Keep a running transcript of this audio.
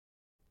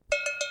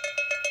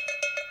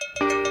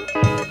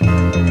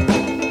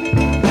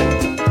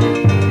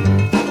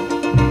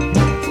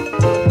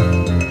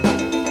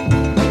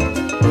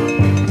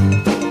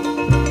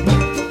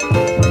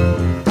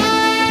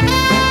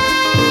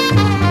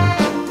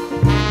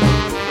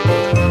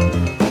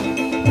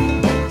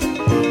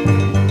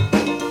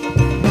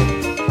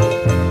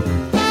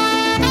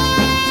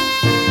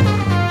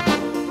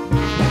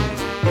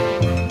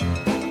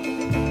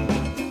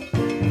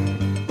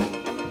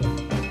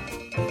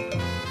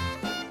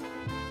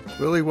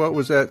Willie, what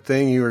was that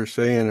thing you were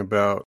saying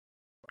about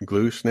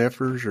glue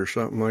sniffers or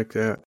something like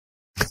that?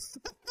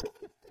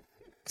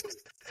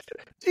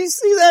 Did you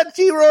see that,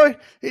 T-Roy?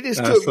 He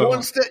just took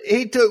one step.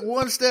 He took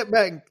one step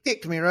back and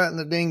kicked me right in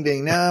the ding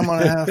ding. Now I'm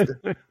gonna have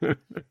to.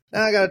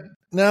 Now I'm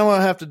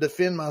gonna have to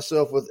defend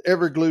myself with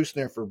every glue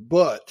sniffer.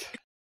 But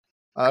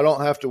I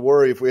don't have to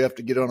worry if we have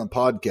to get on a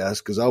podcast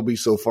because I'll be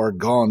so far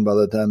gone by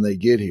the time they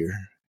get here.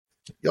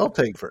 Y'all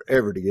take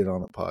forever to get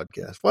on a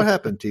podcast. What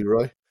happened,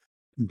 T-Roy?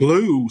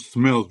 Glue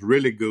smells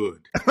really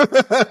good.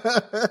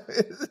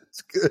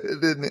 It's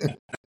good, isn't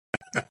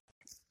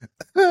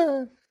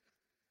it?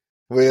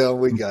 Well,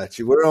 we got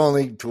you. We're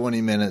only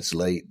 20 minutes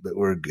late, but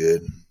we're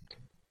good.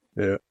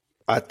 Yeah.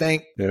 I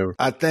think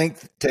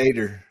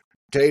Tater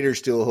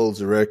still holds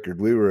the record.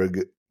 We were a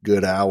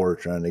good hour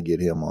trying to get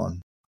him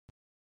on.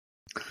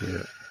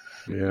 Yeah.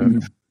 Yeah.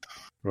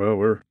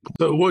 Well,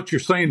 So what you're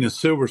saying is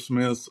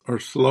silversmiths are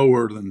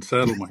slower than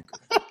saddle makers.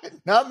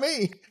 Not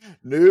me.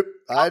 Nope.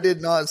 I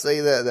did not say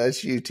that.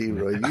 That's you,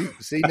 T-Roy. You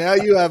see, now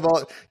you have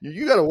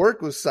you got to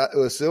work with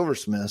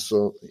silversmiths.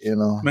 So,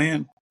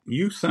 Man,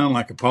 you sound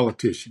like a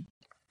politician.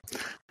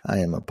 I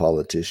am a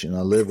politician. I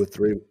live with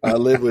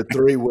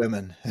three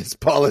women. It's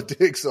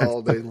politics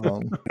all day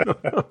long.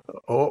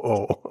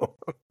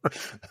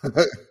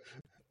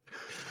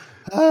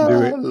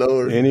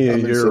 Lord, any of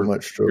your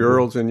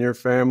girls in your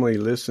family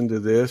listen to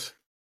this,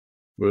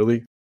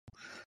 Willie?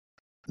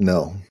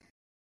 No.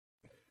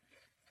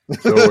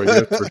 So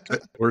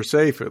we're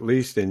safe, at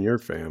least in your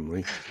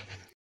family.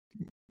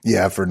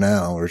 Yeah, for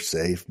now we're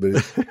safe,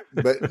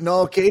 but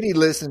no, Katie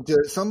listened to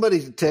it.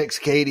 Somebody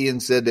texted Katie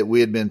and said that we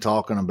had been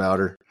talking about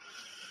her,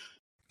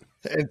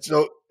 and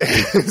so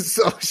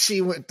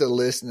she went to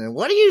listen. And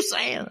what are you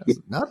saying? I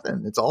said,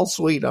 nothing. It's all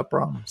sweet. I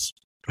promise.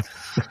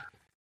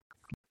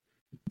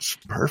 It's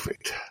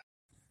perfect.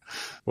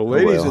 Well,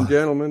 ladies and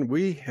gentlemen,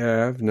 we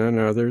have none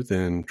other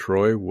than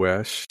Troy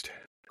West,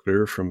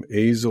 clear from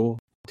Azle,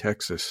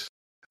 Texas.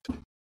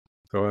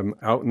 So I'm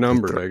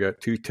outnumbered. I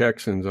got 2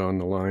 Texans on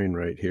the line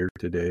right here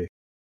today.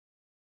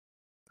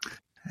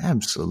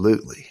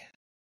 Absolutely.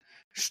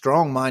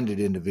 Strong-minded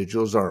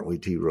individuals, aren't we,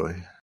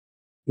 T-Roy?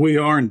 We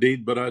are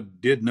indeed, but I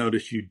did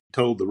notice you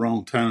told the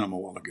wrong time a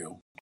while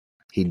ago.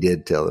 He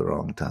did tell the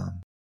wrong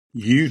time.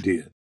 You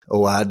did.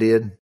 Oh, I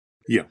did?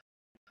 Yeah.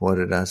 What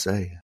did I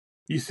say?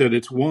 You said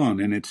it's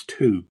 1 and it's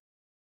 2.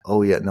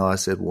 Oh, yeah. No, I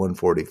said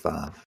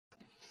 1:45.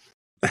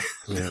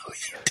 Yeah.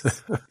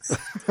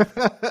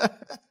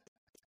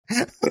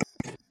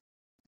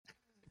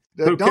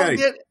 Okay.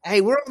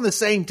 Hey, we're on the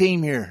same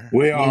team here.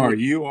 We are.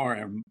 You are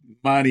a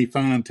mighty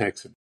fine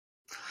Texan.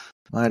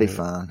 Mighty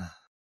fine.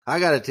 I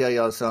got to tell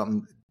y'all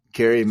something,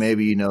 Cary.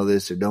 Maybe you know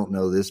this or don't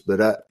know this,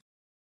 but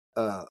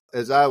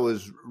as I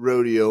was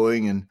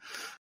rodeoing and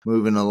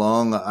moving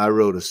along, I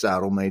rode a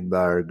saddle made by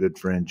our good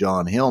friend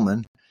John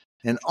Hillman,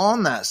 and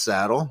on that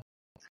saddle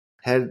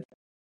had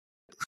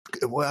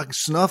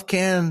snuff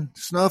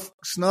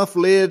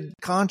lid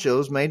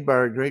conchos made by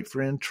our great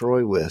friend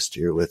Troy West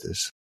here with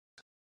us.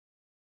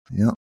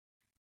 Yep.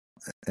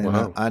 And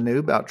wow. I knew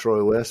about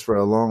Troy West for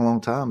a long, long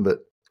time, but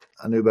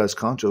I knew about his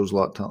conchos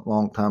a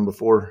long time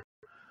before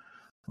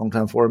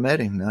I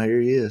met him. Now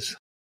here he is.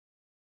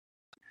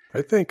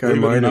 I think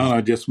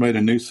I just made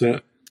a new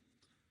set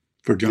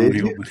for John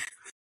Hillman.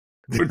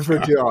 for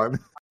John.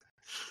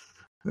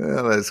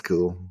 Well, that's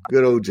cool.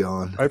 Good old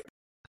John.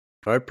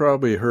 I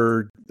probably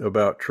heard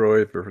about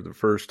Troy for the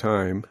first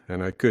time,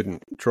 and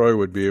Troy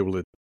would be able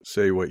to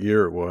say what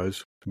year it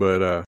was,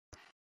 but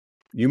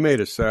you made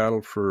a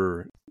saddle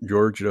for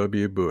George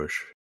W.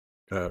 Bush.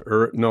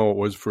 Was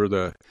it for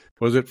the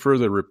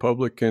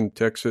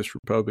Texas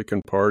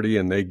Republican Party,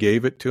 and they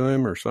gave it to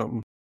him or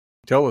something?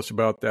 Tell us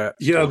about that.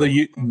 Yeah,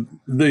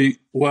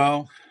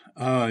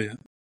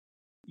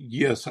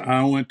 yes,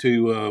 I went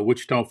to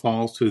Wichita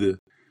Falls to the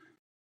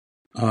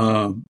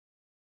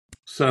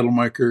saddle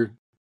maker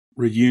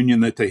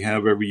reunion that they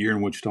have every year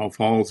in Wichita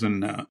Falls,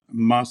 and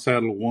my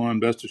saddle won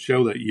Best of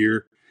Show that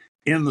year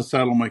in the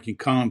saddle making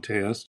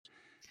contest.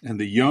 And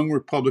the Young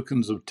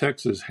Republicans of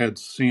Texas had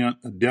sent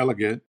a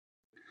delegate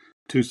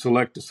to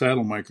select a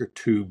saddle maker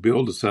to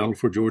build a saddle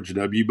for George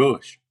W.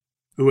 Bush,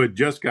 who had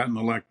just gotten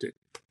elected.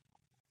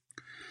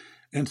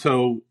 And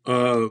so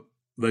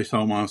they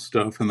saw my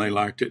stuff and they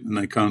liked it, and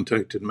they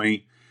contacted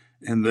me,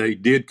 and they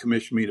did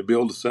commission me to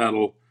build a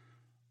saddle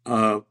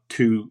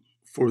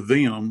for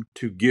them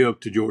to give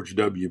to George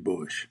W.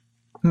 Bush.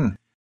 And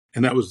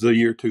that was the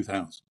year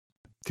 2000.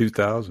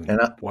 2000.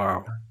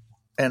 Wow.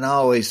 And I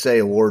always say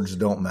awards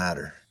don't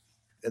matter.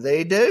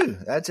 They do.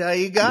 That's how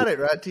you got it,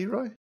 right,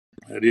 T-Roy?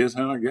 That is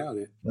how I got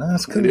it.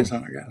 That's cool. That is how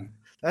I got it.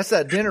 That's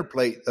that dinner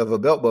plate of a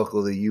belt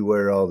buckle that you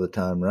wear all the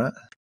time, right?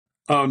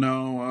 Oh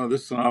no,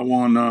 I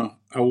won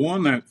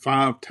that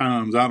 5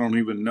 times. I don't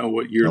even know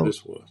what year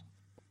this was.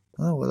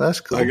 Oh well,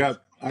 that's cool. I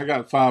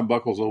got 5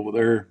 buckles over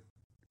there.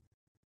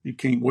 You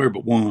can't wear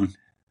but one.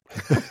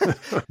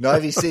 Now,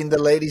 have you seen the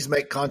ladies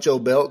make concho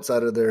belts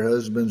out of their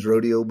husband's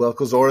rodeo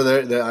buckles? Or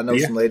I know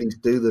some ladies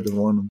do that have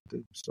worn them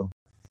too. So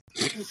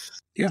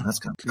yeah, that's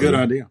kind of good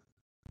idea.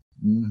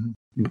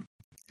 Mm-hmm.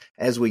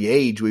 as we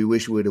age, we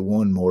wish we'd have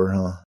won more,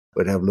 huh?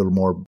 But have a little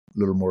more.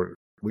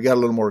 We got a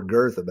little more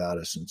girth about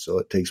us, and so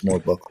it takes more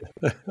buckle.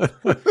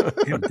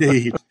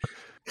 Indeed.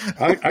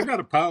 I got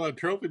a pile of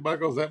trophy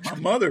buckles at my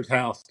mother's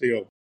house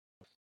still.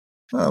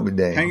 Oh, be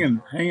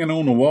dang. Hanging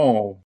on the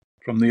wall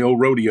from the old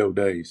rodeo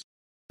days.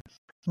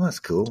 Well, that's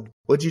cool.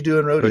 What'd you do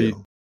in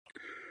rodeo?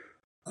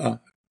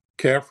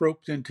 Calf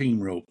roped and team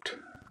roped.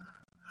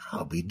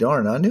 I'll be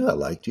darned. I knew I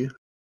liked you.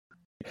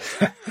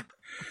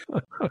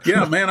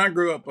 Yeah, man, I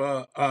grew up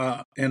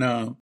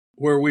in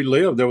where we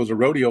lived. There was a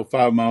rodeo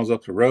 5 miles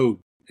up the road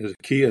as a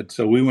kid,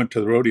 so we went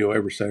to the rodeo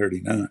every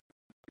Saturday night.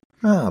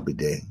 I'll be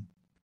dang.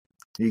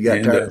 You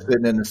got tired of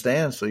sitting in the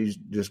stands, so you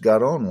just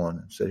got on one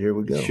and said, here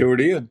we go. Sure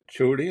did.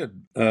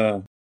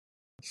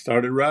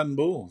 Started riding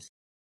bulls.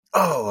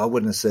 Oh, I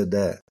wouldn't have said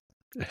that.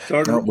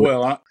 I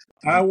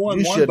won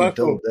you one shouldn't buckle. Have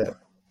told that.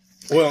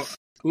 Well,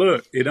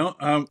 look,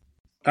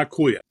 I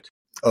quit.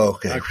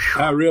 Okay.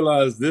 I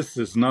realized this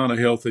is not a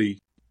healthy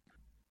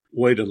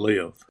way to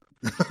live.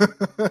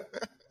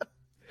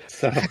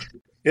 So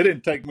it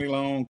didn't take me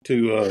long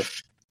to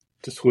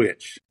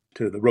switch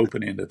to the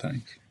roping end of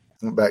things.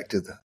 Went back to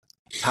the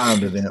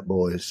pound event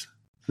boys.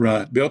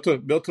 Right. Built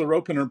a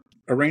roping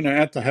arena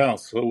at the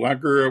house. So I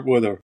grew up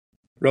with a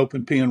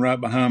roping pen right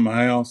behind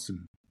my house,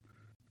 and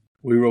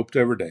we roped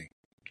every day.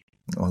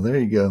 Oh, there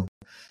you go.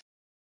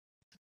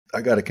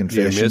 I got a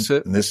confession. Do you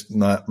miss it?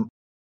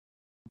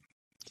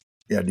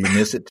 Yeah. Do you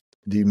miss it?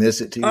 Do you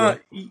miss it, T-Roy?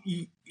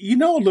 A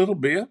little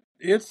bit.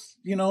 It's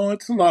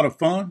a lot of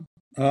fun,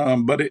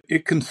 but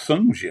it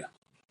consumes you.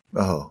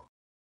 Oh,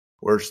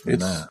 worse than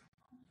that.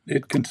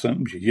 It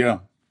consumes you. Yeah.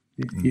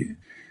 Mm-hmm.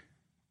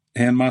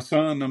 And my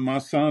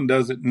son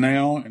does it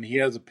now, and he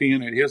has a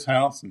pen at his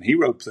house, and he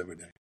ropes every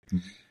day.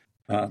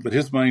 Mm-hmm. But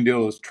his main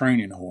deal is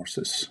training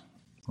horses.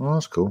 Oh,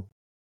 that's cool.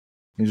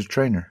 He's a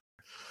trainer.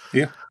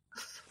 Yeah.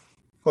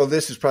 Well,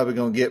 this is probably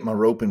going to get my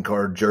roping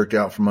card jerked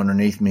out from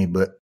underneath me,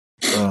 but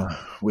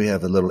we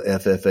have a little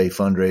FFA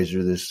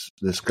fundraiser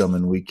this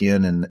coming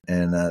weekend, and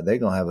they're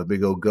going to have a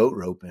big old goat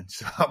roping.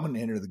 So I'm going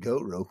to enter the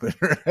goat roping,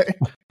 right?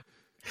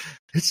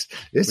 It's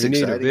we exciting.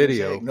 Need a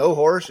video. No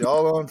horse,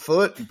 all on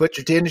foot. You put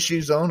your tennis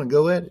shoes on and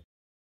go at it.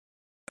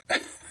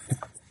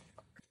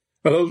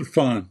 Well, those are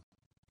fun.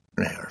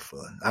 They are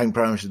fun. I can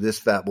promise you this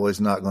fat boy's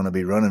not going to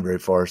be running very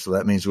far, so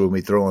that means we'll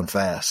be throwing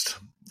fast.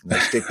 They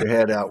stick their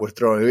head out. We're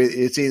throwing.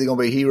 It's either going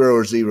to be hero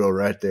or zero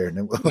right there.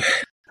 And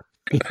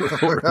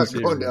we're not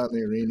going down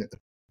the arena.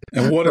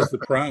 And what is the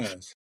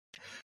prize?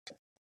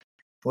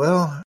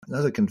 Well,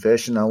 another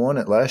confession. I won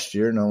it last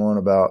year, and I won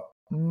about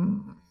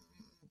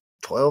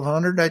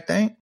 $1,200, I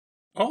think.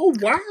 Oh,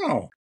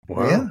 wow!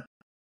 Yeah,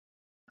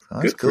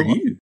 that's good cool. For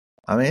you.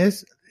 I mean,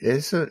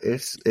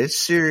 it's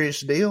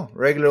serious deal.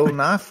 Regular old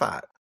knife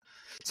fight.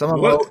 Some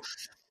of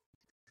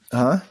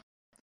them.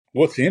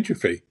 What's the entry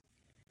fee?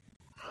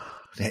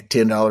 They had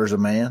 $10 a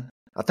man.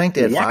 I think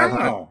they had 500.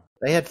 Wow.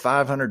 They had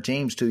 500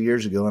 teams 2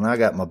 years ago, and I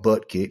got my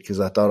butt kicked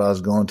because I thought I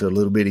was going to a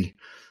little bitty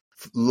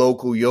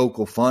local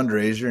yokel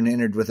fundraiser and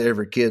entered with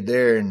every kid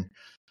there, and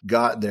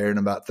got there, and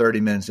about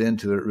 30 minutes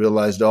into it,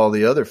 realized all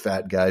the other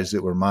fat guys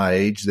that were my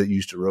age that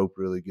used to rope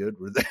really good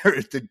were there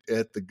at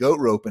the goat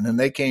roping, and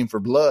they came for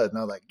blood. And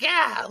I was like,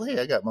 golly,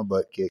 I got my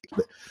butt kicked.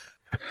 But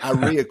I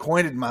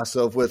reacquainted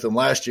myself with them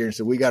last year and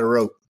said, we got a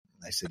rope.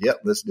 And they said, yep,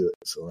 let's do it.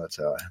 So that's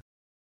how I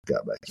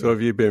got back. So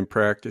have you been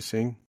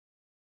practicing?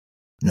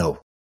 No.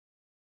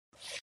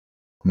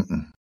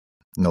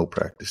 No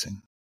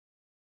practicing.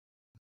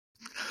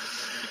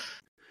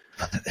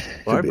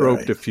 Well, I've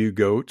roped a few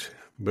goats,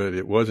 but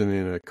it wasn't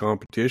in a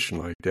competition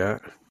like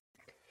that.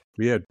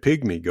 We had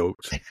pygmy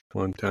goats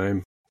one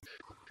time,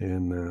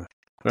 and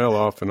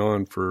off and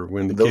on for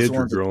when the kids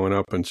were growing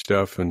up and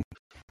stuff, and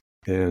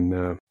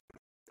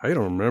I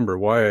don't remember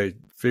why I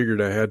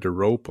figured I had to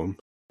rope them.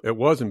 It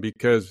wasn't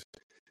because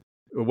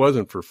it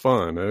wasn't for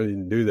fun. I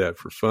didn't do that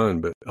for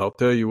fun, but I'll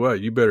tell you what,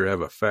 you better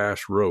have a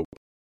fast rope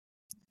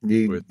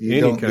with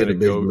any kind of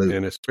goat, loop.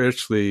 And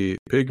especially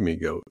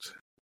pygmy goats.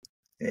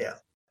 Yeah.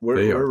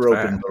 We're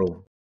roping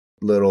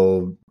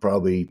little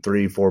probably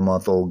 3-4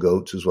 month old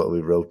goats is what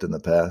we've roped in the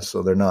past.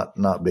 So they're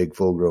not big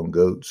full grown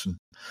goats. And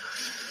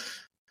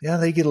yeah,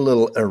 they get a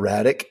little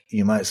erratic.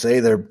 You might say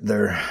their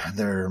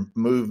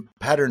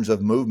patterns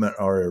of movement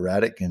are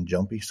erratic and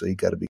jumpy. So you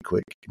got to be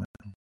quick.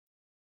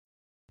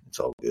 It's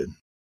all good.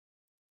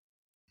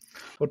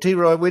 Well,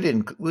 T-Roy,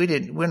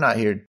 we're not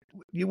here.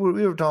 We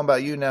were talking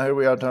about you. Now here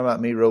we are talking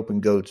about me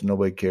roping goats and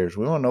nobody cares.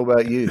 We want to know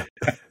about you.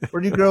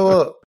 Where'd you grow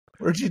up?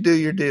 Where'd you do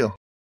your deal?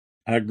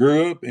 I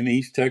grew up in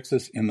East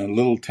Texas in the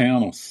little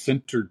town of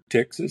Center,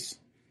 Texas.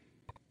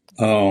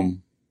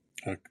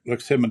 Like I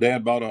said, my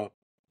dad bought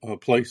a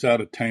place out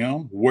of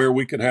town where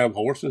we could have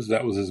horses.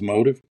 That was his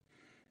motive,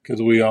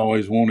 because we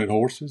always wanted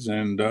horses,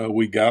 and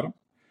we got them.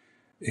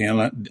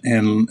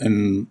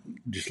 And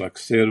just like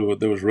I said,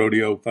 there was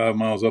rodeo 5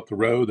 miles up the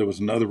road. There was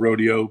another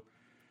rodeo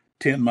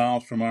 10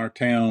 miles from our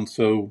town.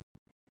 So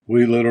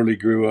we literally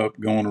grew up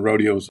going to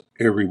rodeos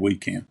every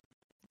weekend.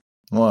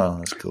 Wow,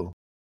 that's cool.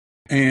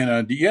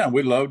 And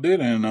we loved it.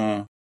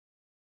 And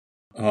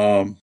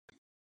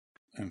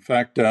In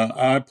fact,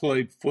 I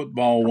played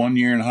football 1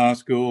 year in high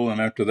school, and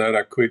after that,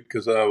 I quit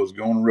because I was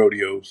going to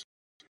rodeos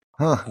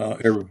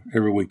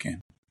every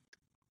weekend.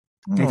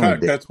 In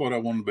fact, that's what I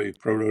want to be,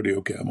 pro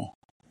rodeo cowboy.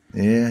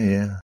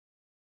 Yeah.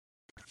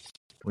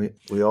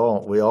 We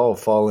all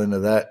fall into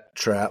that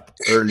trap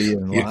early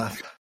in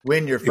life.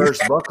 Win your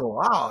first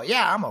buckle. Oh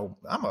yeah, I'm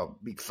a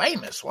be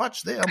famous.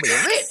 Watch this. I'll be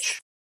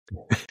rich.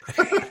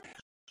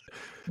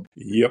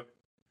 Yep.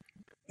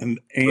 And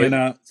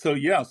so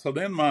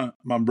then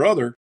my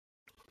brother,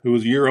 who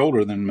was a year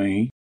older than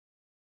me,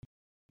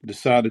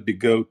 decided to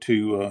go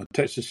to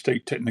Texas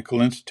State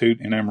Technical Institute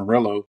in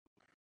Amarillo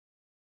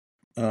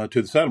to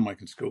the saddle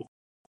making school.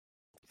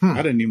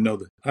 I didn't even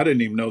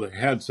know they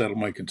had saddle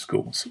making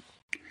schools.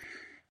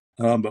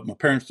 But my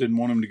parents didn't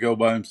want him to go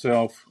by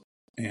himself,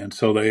 and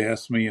so they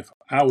asked me if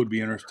I would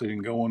be interested in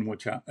going,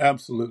 which I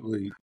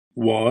absolutely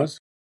was,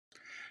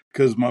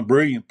 because my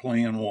brilliant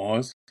plan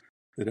was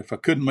that if I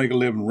couldn't make a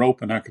living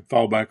roping, I could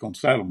fall back on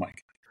saddle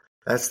making.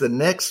 That's the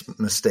next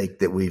mistake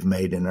that we've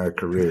made in our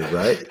career,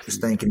 right? Is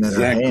thinking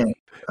that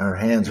our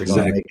hands are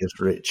going to make us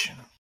rich.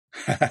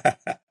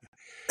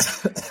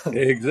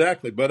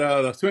 Exactly.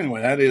 But so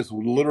anyway, that is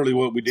literally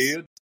what we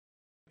did.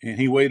 And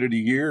he waited a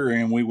year,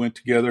 and we went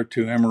together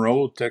to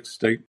Amarillo, Texas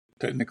State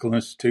Technical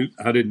Institute.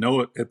 I didn't know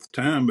it at the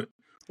time,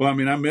 but I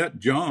met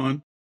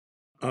John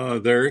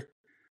there.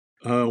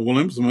 John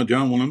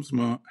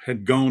Willemsma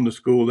had gone to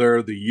school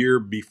there the year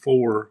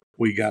before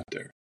we got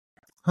there.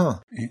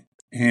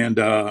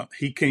 And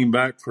he came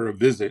back for a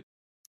visit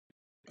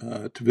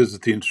to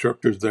visit the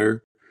instructors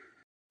there.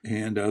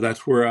 And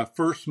that's where I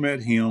first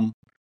met him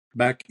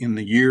back in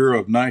the year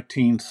of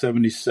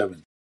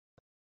 1977.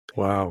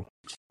 Wow.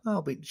 Oh,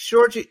 but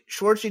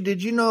Schwartzy,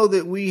 did you know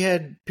that we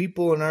had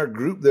people in our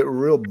group that were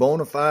real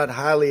bona fide,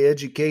 highly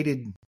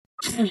educated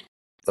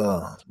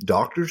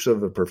doctors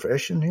of a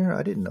profession here?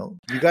 I didn't know.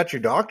 You got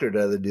your doctorate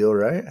out of the deal,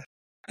 right?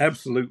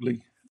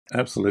 Absolutely.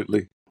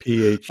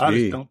 PhD. I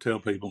just don't tell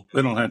people.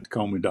 They don't have to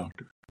call me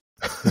doctor.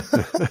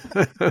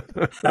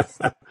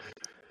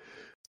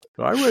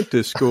 I went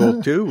to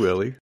school too,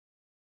 Willie.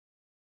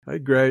 I'm a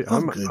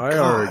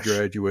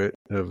graduate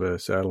of a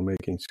saddle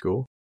making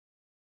school.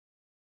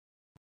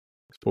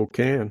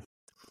 Spokane,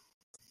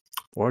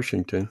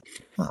 Washington.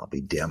 I'll be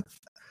damned.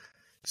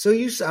 So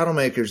you saddle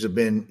makers have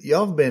been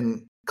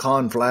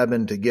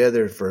conflabbing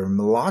together for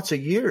lots of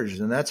years,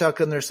 and that's how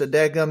come there's so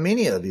daggum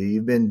many of you.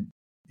 You've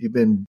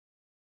been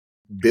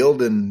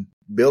building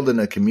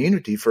a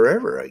community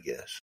forever, I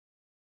guess,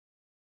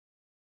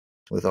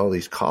 with all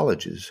these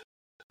colleges.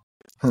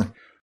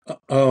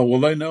 Well,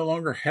 they no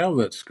longer have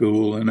that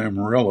school in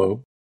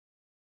Amarillo,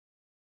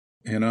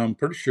 and I'm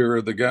pretty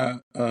sure the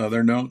guy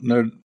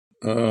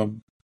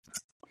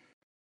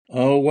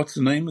what's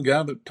the name of the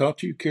guy that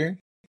taught you, Cary?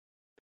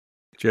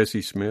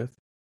 Jesse Smith.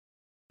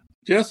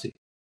 Jesse.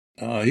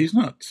 He's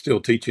not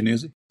still teaching,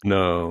 is he?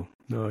 No,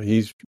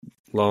 he's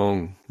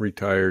long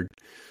retired.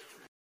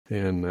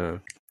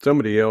 And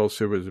somebody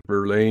else, it was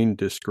Verlaine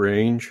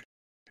Desgrange,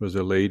 was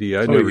a lady.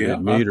 I never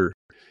did meet her,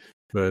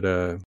 but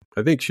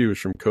I think she was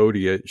from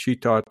Cody. She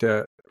taught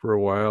that for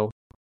a while.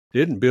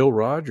 Didn't Bill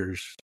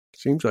Rogers?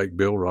 Seems like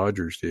Bill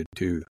Rogers did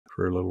too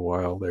for a little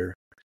while there.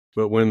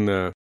 But when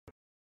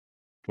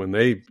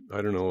they,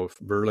 I don't know if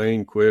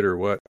Verlaine quit or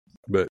what,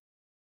 but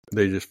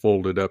they just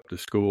folded up the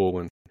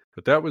school.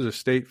 But that was a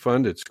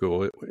state-funded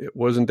school. It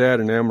wasn't that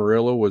in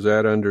Amarillo? Was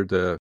that under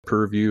the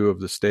purview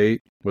of the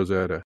state? Was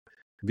that a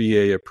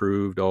VA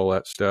approved, all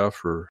that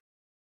stuff, or?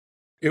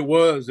 It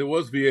was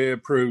VA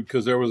approved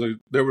because there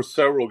were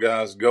several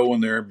guys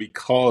going there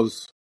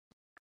because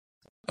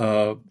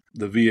the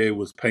VA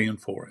was paying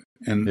for it,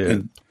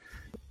 and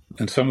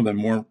some of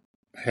them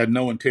had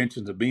no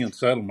intentions of being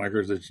saddle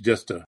makers. It's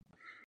just a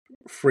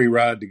free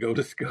ride to go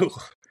to school.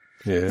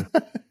 Yeah,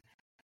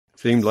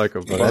 seemed like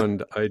a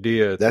fun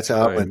idea. That's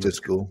how I went to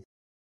school.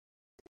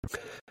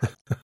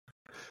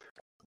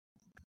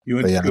 You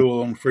went to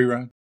school on a free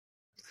ride?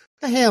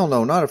 Hell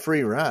no, not a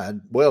free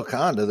ride. Well,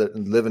 kind of.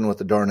 Living with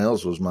the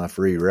Darnells was my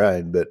free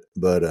ride, but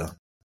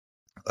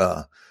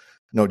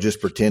no,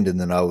 just pretending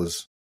that I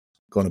was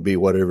going to be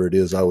whatever it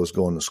is I was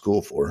going to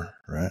school for.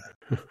 Right.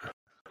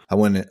 I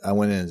went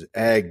in as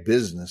ag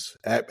business,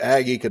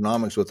 ag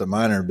economics with a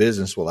minor in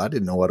business. Well, I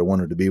didn't know what I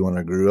wanted to be when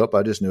I grew up.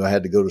 I just knew I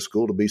had to go to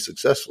school to be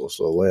successful.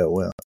 So away I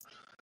went.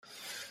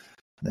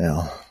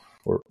 Now,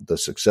 the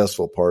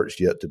successful part's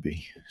yet to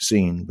be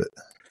seen, but.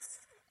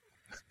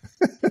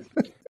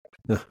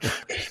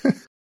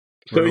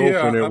 We're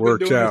hoping it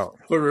works out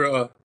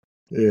for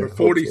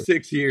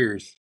 46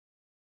 years.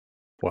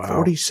 Wow,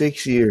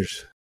 46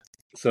 years.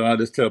 So I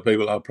just tell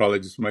people I'll probably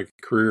just make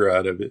a career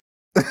out of it.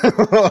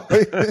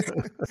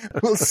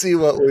 We'll see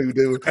what we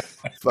do.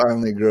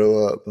 Finally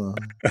grow up.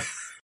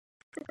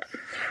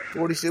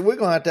 46. We're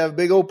gonna have to have a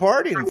big old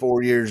party in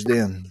 4 years.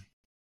 Then.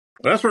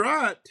 That's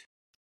right.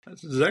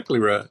 That's exactly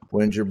right.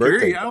 When's your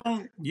birthday?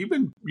 Cary,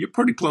 you're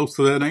pretty close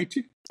to that, ain't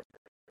you?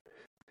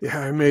 Yeah,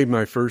 I made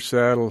my first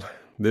saddle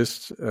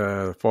this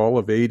fall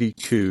of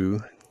 '82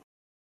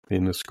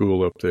 in the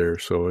school up there.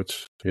 So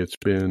it's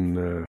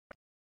been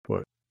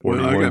Well,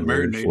 I 41 got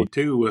married in years.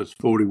 82, was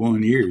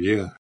 41 years,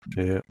 yeah.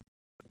 Yeah.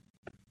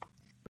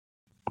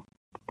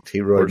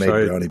 T-Roy made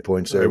I- brownie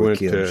points I there with went,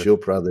 Kim. She'll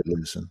probably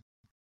listen.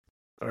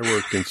 I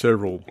worked in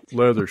several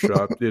leather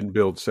shops, didn't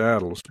build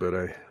saddles, but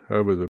I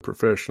was a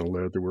professional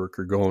leather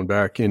worker going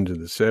back into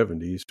the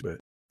 70s. But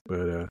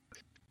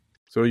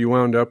so you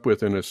wound up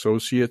with an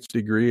associate's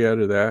degree out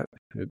of that?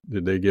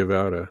 Did they give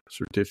out a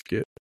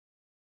certificate?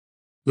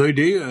 They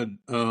did.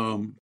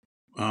 I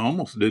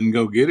almost didn't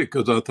go get it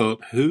because I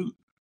thought, who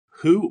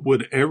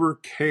would ever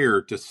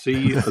care to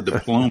see a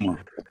diploma?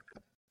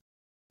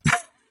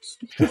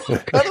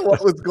 Kind of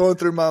what was going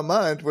through my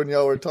mind when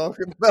y'all were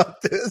talking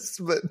about this,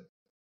 but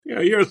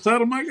Yeah, you're a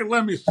saddle maker.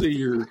 Let me see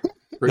your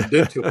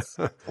credentials.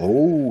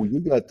 oh, you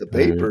got the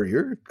paper.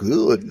 You're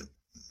good.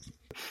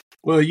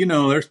 Well,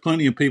 there's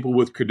plenty of people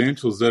with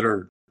credentials that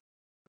are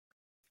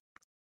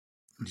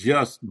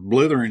just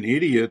blithering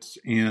idiots,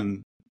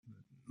 and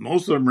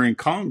most of them are in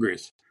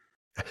Congress.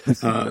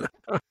 So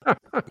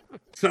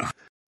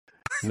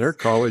And they're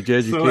college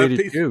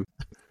educated too.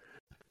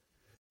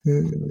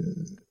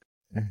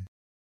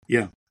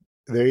 Yeah.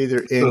 They're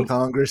either in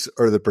Congress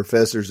or the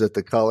professors at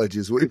the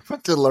colleges we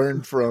want to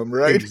learn from,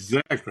 right?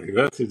 Exactly.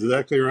 That's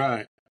exactly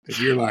right. If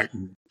you're like,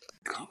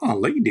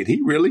 golly, did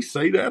he really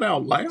say that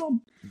out loud?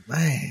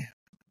 Man.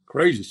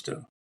 Crazy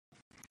stuff.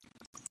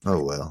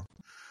 Oh, well.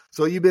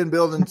 So you've been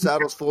building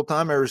saddles full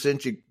time ever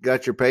since you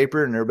got your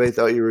paper and everybody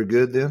thought you were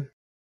good then?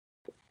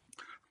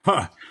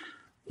 Huh.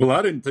 Well,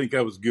 I didn't think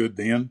I was good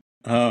then.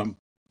 No,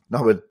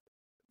 but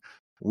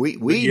we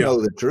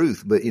know the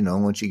truth, but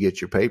once you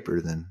get your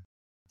paper, then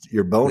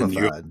you're bona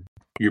fide.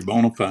 You're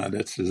bona fide.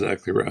 That's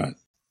exactly right.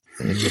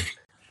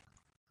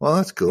 Well,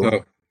 that's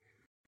cool.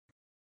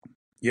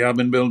 Yeah, I've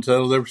been building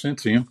saddles ever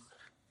since then.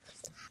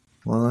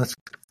 Well, that's.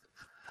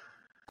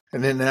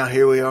 And then now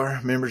here we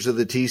are, members of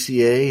the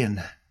TCA,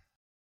 and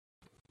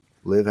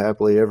live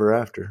happily ever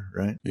after,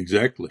 right?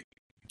 Exactly.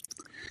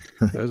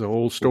 That's a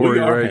whole story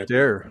right happy.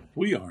 there.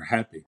 We are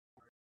happy.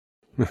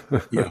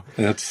 Yeah,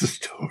 that's the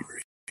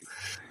story.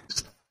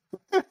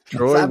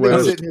 Troy, so I've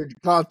been sitting here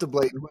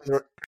contemplating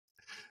whether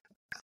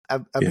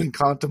I've been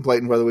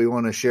contemplating whether we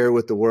want to share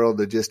with the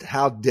world just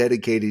how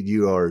dedicated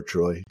you are,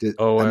 Troy.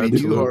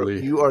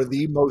 Absolutely. You are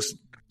the most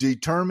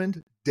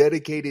determined,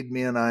 dedicated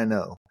men I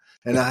know,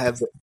 and I have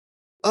the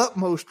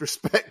utmost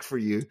respect for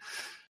you.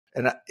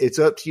 And it's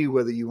up to you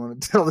whether you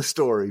want to tell the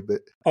story.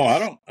 But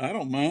I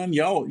don't mind,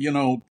 y'all.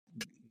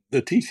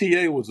 The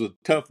TCA was a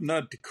tough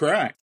nut to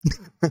crack,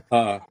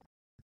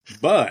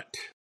 but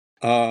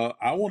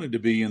I wanted to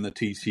be in the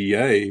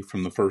TCA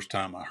from the first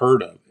time I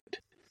heard of it.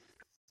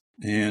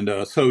 And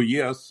so,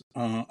 yes,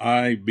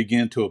 I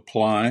began to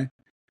apply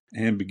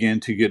and began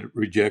to get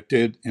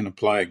rejected and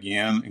apply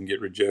again and get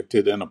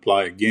rejected and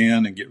apply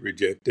again and get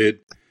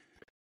rejected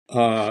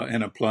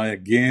and apply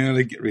again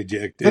and get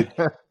rejected.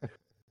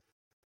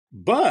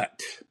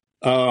 But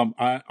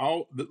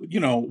what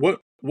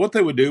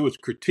they would do was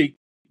critique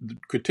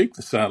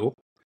the saddle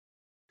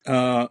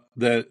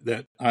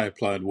that I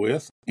applied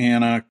with,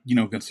 and I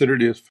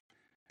considered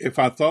if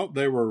I thought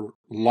they were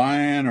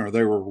lying or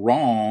they were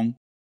wrong.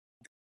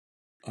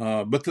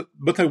 But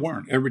they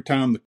weren't. Every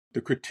time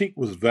the critique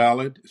was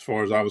valid as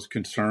far as I was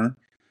concerned.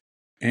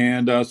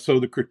 And so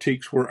the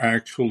critiques were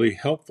actually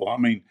helpful. I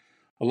mean,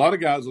 a lot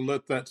of guys will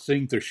let that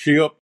sink their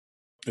ship.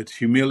 It's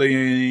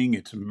humiliating.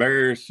 It's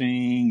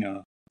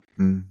embarrassing.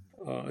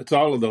 It's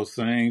all of those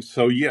things.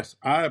 So, yes,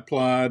 I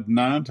applied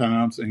 9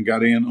 times and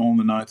got in on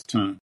the 9th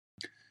time.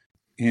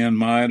 And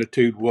my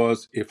attitude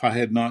was, if I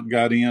had not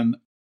got in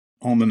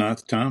on the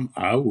 9th time,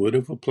 I would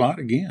have applied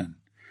again.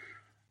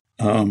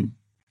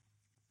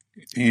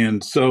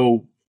 And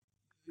so,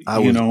 I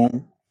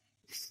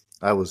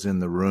was in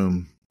the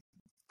room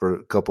for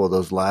a couple of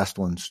those last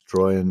ones,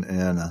 Troy,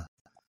 and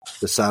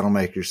the saddle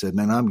maker said,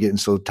 "Man, I'm getting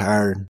so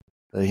tired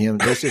of him.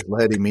 Let's just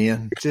let him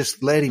in.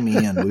 Just let him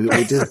in.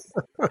 We just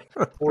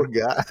poor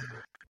guy."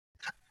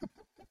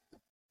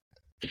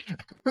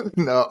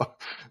 No,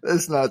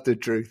 that's not the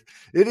truth.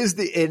 It is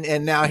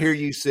and now here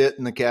you sit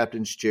in the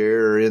captain's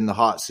chair or in the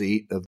hot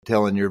seat of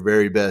telling your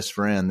very best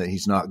friend that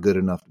he's not good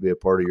enough to be a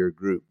part of your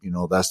group.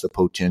 That's the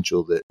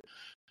potential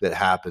that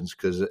happens,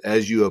 because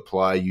as you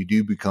apply, you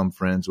do become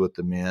friends with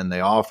the men.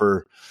 They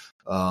offer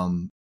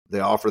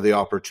the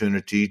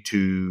opportunity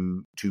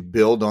to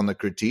build on the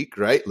critique,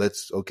 right?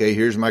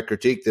 Here's my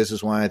critique. This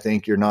is why I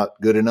think you're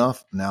not good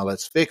enough. Now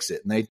let's fix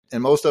it. And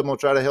most of them will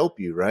try to help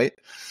you, right?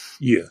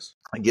 Yes.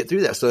 And get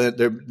through that. So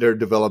there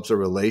develops a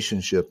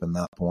relationship in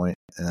that point.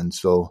 And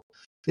so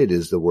it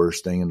is the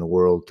worst thing in the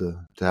world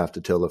to have to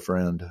tell a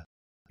friend,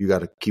 you got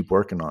to keep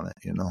working on it,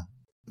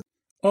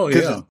 Oh,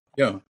 yeah.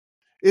 Yeah.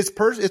 It's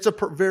a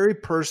very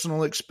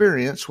personal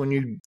experience when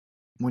you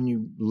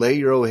lay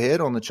your old head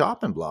on the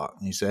chopping block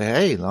and you say,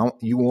 "Hey,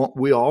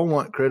 we all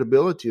want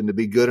credibility and to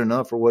be good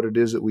enough for what it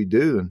is that we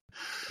do."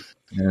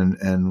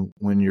 And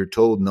when you're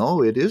told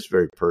no, it is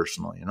very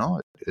personal.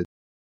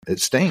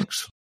 It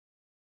stinks.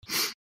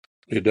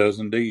 It does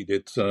indeed.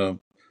 It's a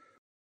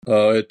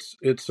blow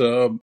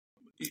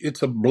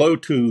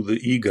to the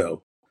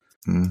ego.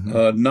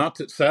 Not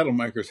that saddle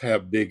makers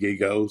have big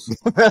egos.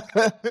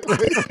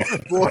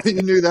 Boy,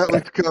 you knew that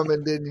was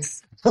coming, didn't you?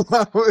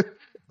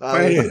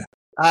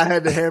 I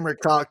had the hammer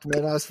cocked,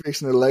 man. I was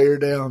fixing to lay her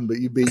down, but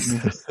you beat me.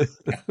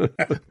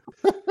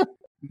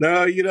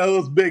 No,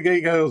 those big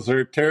egos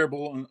are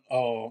terrible.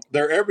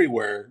 They're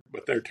everywhere,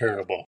 but they're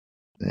terrible.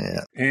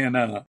 Yeah. And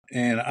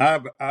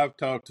I've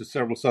talked to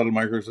several saddle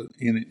makers, and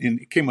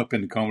it came up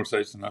in the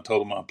conversation. I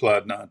told them I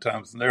applied 9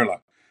 times, and they're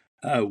like,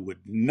 "I would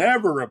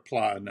never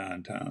apply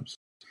 9 times."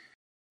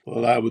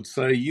 Well, I would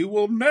say you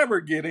will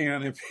never get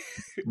in if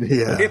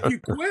you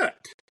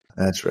quit.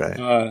 That's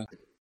right.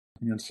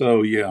 And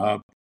so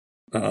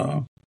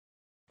I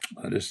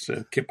just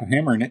kept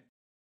hammering it.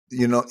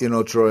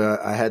 Troy,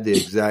 I had the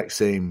exact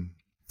same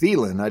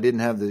feeling. I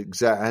didn't have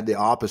I had the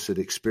opposite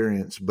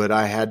experience, but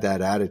I had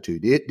that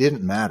attitude. It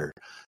didn't matter.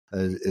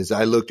 As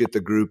I looked at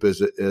the group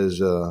as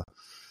a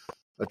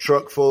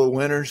truck full of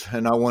winners,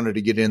 and I wanted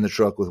to get in the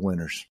truck with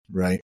winners,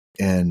 right?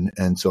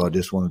 And so I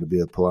just wanted to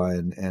be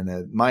applying.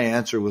 And my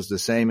answer was the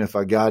same if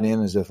I got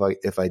in as if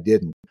I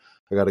didn't.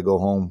 I got to go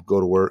home, go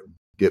to work,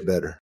 get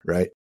better,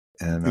 right?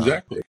 And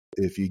exactly.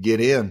 If you get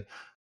in,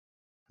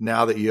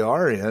 now that you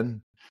are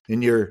in,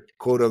 and you're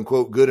quote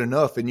unquote good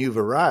enough, and you've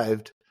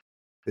arrived,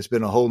 it's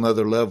been a whole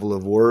nother level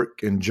of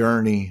work and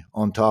journey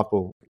on top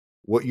of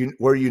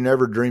where you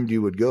never dreamed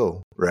you would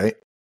go, right?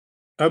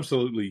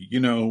 Absolutely.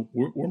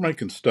 We're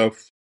making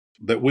stuff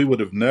that we would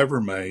have never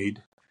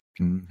made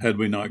had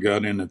we not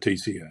got into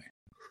TCA,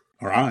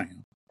 or I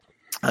am.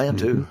 I am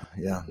too.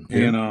 Yeah.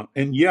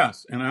 And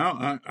yes, and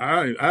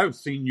I've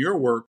seen your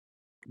work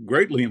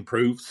greatly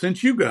improve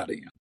since you got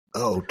in.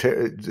 Oh,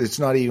 it's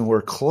not even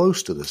we're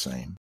close to the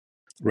same.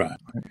 Right.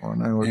 Or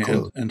no, we're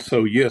close. And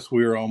so, yes,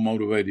 we're all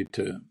motivated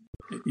to,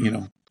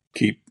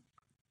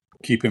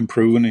 keep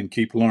improving and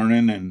keep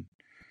learning.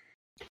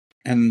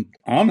 And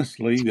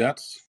honestly,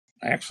 that's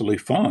actually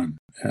fun.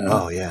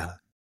 Oh, yeah.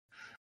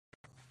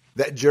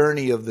 That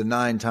journey of the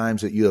 9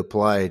 times that you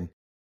applied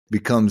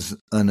becomes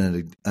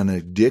an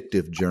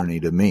addictive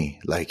journey to me.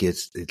 Like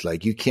it's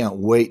like you can't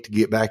wait to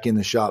get back in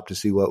the shop to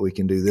see what we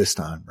can do this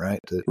time, right?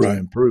 To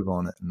improve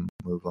on it and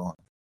move on.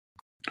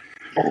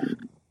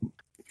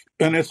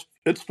 And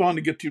it's fun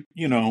to get to,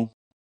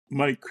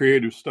 make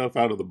creative stuff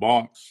out of the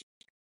box.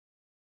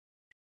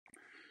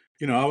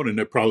 I would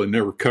have probably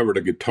never covered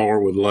a guitar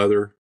with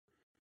leather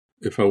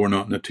if I were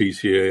not in the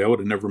TCA. I would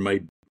have never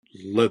made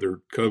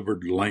leather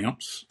covered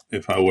lamps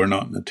if I were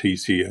not in the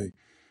TCA.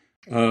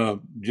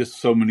 Just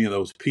so many of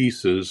those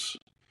pieces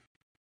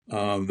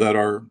that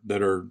are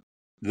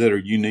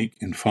unique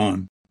and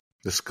fun.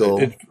 The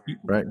skull,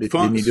 right?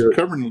 Fun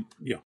covering,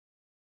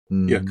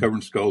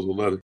 covering skulls with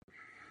leather.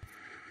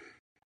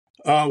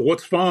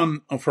 What's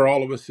fun for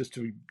all of us is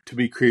to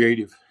be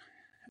creative,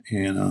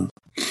 and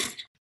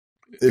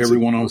every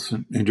one of us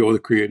enjoy the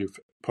creative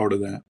part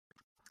of that.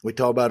 We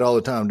talk about it all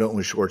the time, don't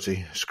we,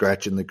 Schwartzy?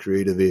 Scratching the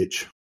creative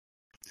itch.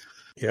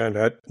 Yeah, and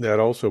that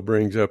also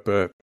brings up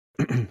a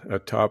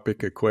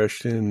topic, a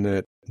question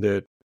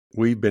that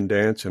we've been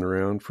dancing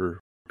around for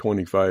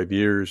 25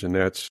 years, and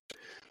that's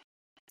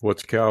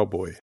what's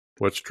cowboy,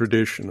 what's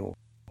traditional,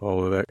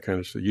 all of that kind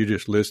of stuff. You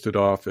just listed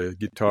off a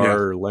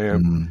guitar,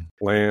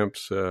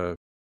 lamps,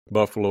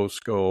 buffalo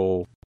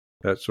skull,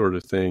 that sort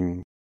of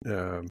thing.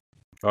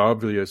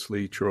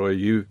 Obviously, Troy,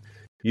 you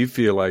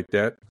feel like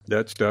that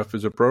stuff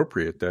is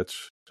appropriate.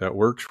 That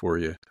works for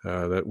you.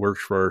 That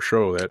works for our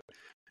show.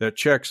 That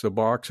checks the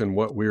box in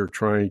what we're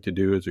trying to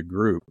do as a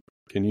group.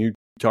 Can you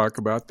talk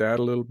about that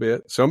a little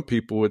bit? Some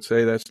people would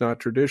say that's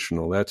not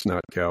traditional. That's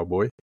not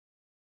cowboy.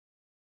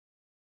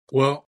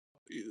 Well,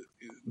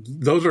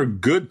 those are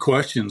good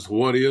questions.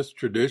 What is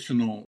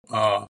traditional?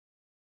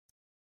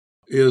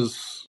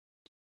 Is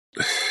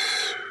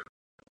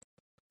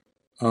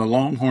a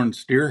longhorn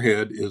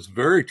steerhead is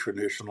very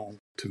traditional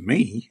to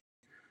me.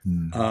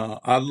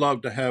 I'd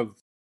love to have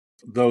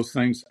those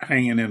things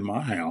hanging in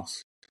my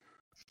house.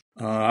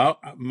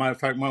 Matter of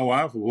fact, my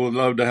wife would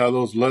love to have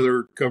those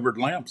leather covered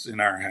lamps in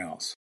our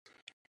house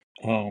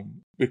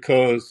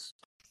because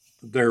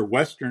they're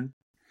Western.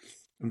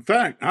 In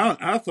fact,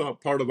 I thought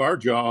part of our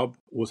job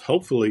was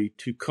hopefully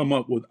to come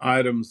up with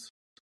items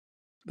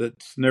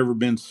that's never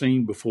been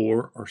seen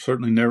before, or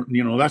certainly never,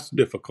 that's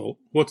difficult.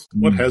 What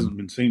hasn't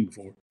been seen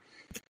before?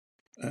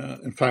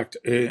 In fact,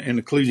 in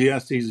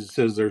Ecclesiastes, it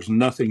says there's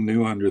nothing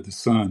new under the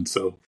sun.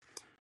 So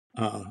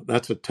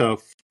that's a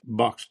tough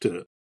box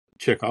to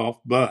check off,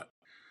 but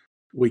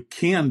we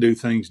can do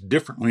things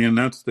differently. And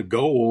that's the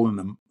goal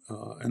and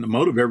the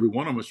motive of every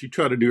one of us. You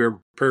try to do every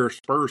pair of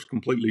spurs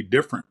completely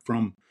different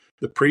from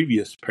the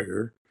previous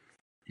pair.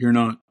 You're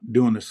not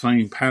doing the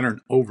same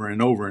pattern over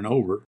and over and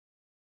over.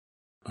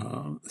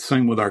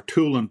 Same with our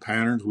tooling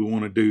patterns. We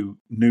want to do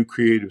new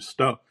creative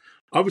stuff.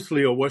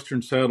 Obviously, a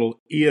Western saddle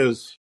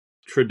is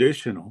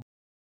traditional,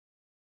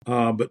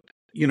 but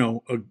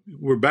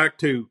we're back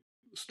to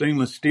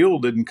stainless steel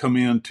didn't come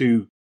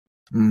into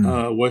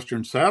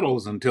Western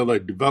saddles until they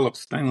developed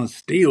stainless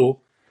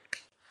steel,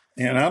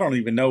 and I don't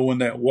even know when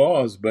that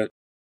was, but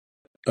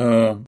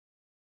it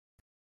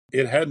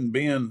hadn't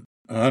been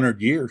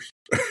 100 years.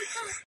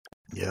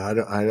 Yeah,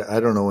 I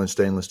don't know when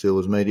stainless steel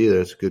was made either.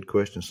 That's a good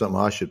question. Something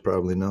I should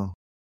probably know.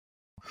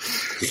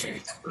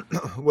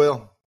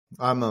 Well,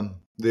 I'm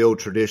the old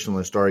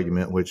traditionalist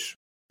argument, which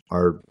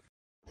our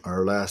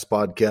last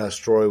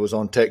podcast, Troy, was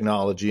on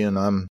technology, and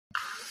I'm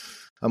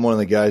one of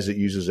the guys that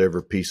uses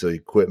every piece of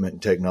equipment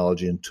and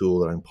technology and tool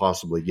that I can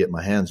possibly get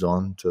my hands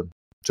on to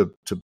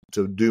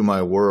do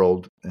my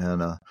world,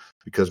 and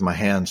because my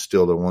hands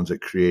still the ones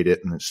that create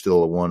it, and it's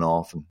still a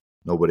one-off, and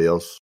nobody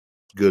else,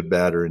 good,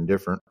 bad, or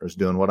indifferent, is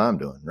doing what I'm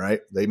doing,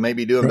 right? They may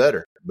be doing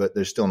better, but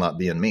they're still not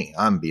being me.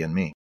 I'm being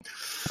me.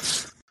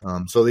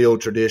 So the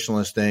old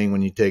traditionalist thing,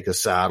 when you take a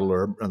saddle,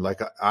 or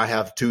like I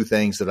have two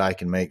things that I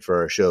can make for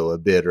our show, a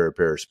bit or a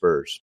pair of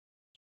spurs.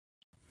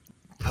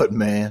 But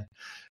man,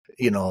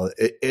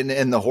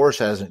 and the horse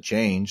hasn't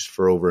changed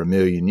for over 1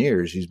 million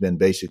years. He's been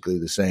basically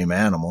the same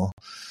animal,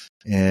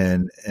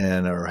 and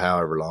or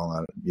however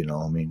long,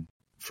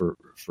 for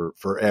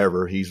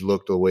forever. He's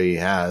looked the way he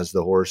has,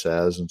 the horse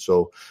has. And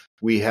so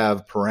we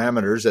have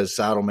parameters as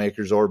saddle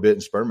makers or bit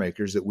and spur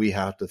makers that we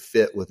have to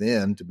fit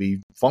within to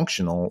be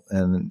functional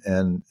and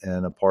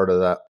a part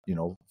of that,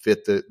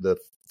 fit the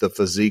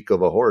physique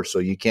of a horse. So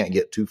you can't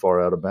get too far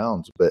out of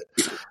bounds. But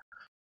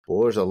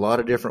boy, there's a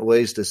lot of different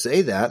ways to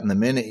say that. And the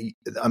minute,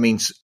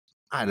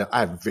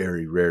 I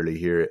very rarely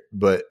hear it,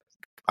 but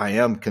I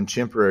am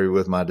contemporary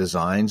with my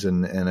designs,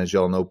 and as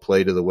y'all know,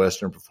 play to the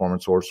Western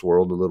performance horse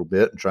world a little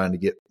bit and trying to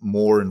get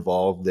more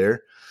involved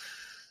there.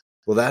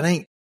 Well, that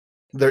ain't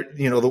there.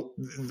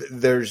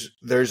 There's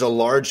a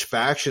large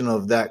faction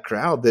of that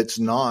crowd that's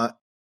not,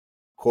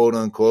 quote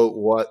unquote,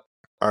 what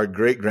our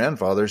great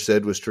grandfather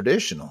said was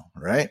traditional,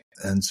 right?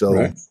 And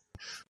so,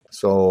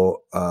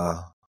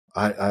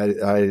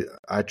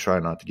 I try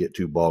not to get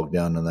too bogged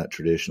down in that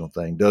traditional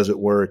thing. Does it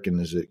work,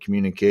 and is it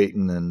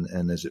communicating,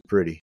 and is it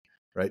pretty?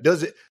 Right.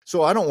 Does it?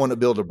 So I don't want to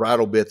build a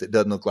bridle bit that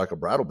doesn't look like a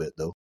bridle bit,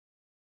 though.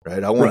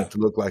 Right. I want it to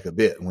look like a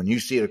bit. When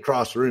you see it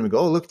across the room and go,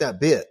 oh, look at that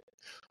bit.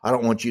 I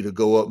don't want you to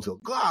go up and go,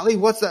 golly,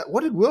 what's that?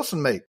 What did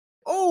Wilson make?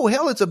 Oh,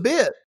 hell, it's a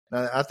bit.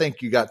 I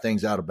think you got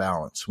things out of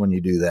balance when you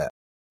do that.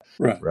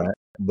 Right.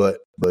 But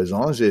as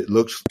long as it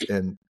looks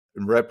and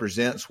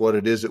represents what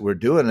it is that we're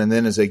doing, and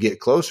then as they get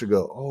closer,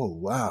 go, oh,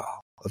 wow,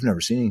 I've never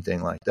seen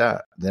anything like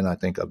that. Then I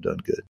think I've done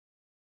good.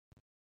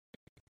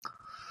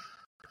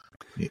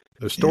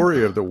 The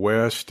story of the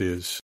West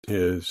is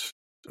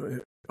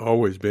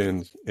always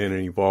been an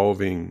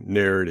evolving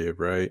narrative,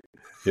 right?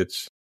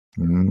 It's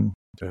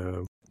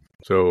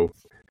so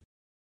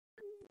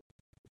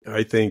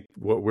I think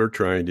what we're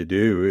trying to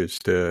do is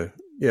to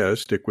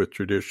stick with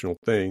traditional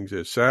things.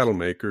 As saddle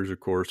makers, of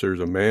course,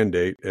 there's a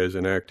mandate as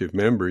an active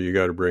member, you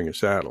got to bring a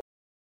saddle.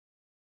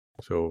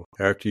 So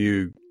after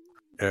you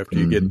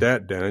get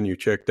that done, you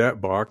check that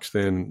box,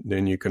 then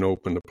you can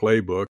open the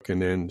playbook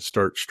and then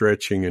start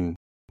stretching and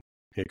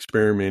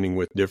experimenting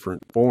with different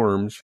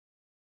forms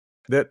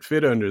that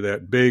fit under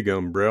that big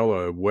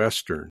umbrella of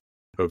Western,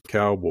 of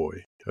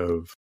cowboy,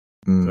 of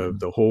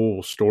the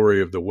whole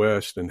story of the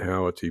West and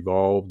how it's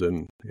evolved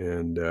and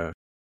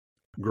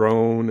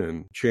grown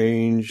and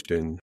changed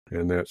and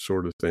that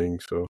sort of thing.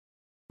 So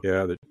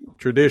yeah, the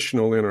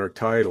traditional in our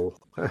title,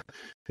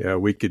 yeah,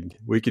 we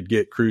could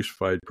get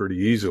crucified pretty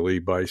easily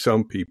by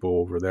some people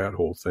over that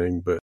whole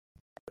thing, but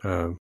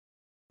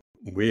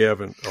we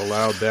haven't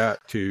allowed that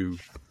to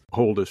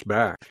hold us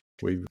back.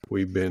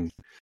 We've been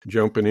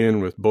jumping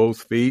in with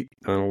both feet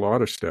on a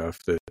lot of stuff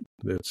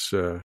that's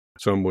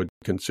some would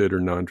consider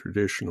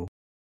non-traditional.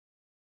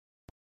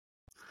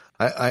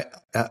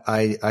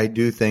 I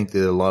do think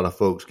that a lot of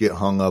folks get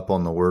hung up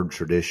on the word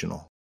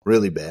traditional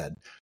really bad,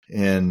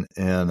 and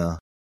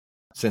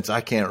since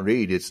I can't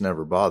read, it's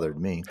never bothered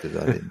me because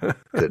I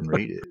couldn't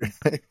read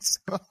it.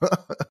 So,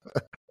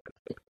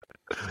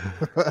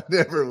 I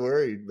never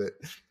worried,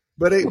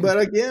 but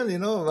again,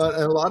 in a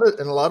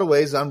lot of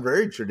ways, I'm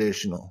very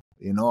traditional.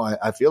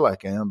 I feel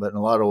like I am, but in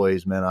a lot of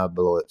ways, man, I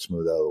blow it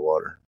smooth out of the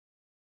water.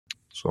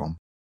 So,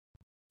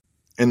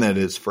 and that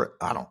is for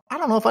I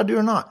don't know if I do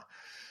or not.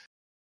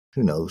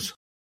 Who knows?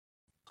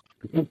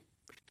 Who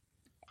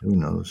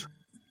knows?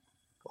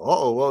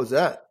 Oh, what was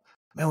that?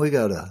 Man, we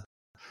got a.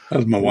 That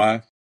was my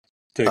wife.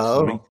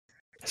 Texting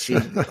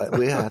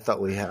me. I thought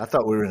we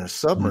were in a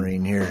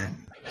submarine here.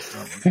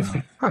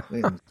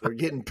 We're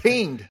getting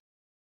pinged.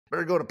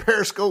 Better go to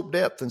periscope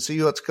depth and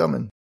see what's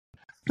coming.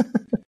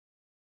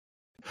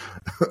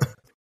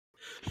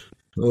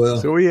 Well,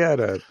 so we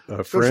had a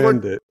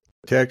friend that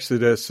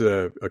texted us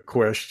a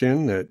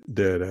question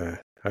that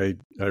I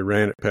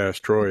ran it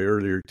past Troy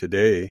earlier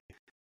today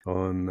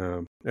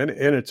on, and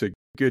it's a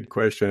good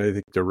question, I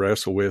think, to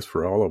wrestle with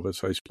for all of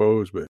us, I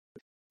suppose, but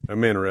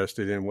I'm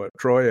interested in what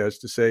Troy has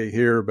to say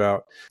here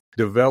about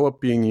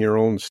developing your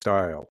own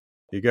style.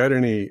 You got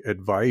any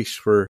advice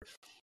for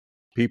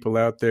people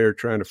out there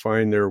trying to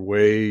find their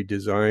way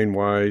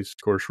design-wise?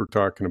 Of course, we're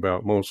talking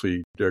about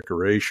mostly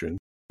decoration,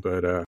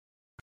 but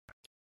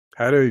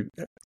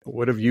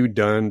what have you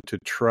done to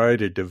try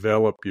to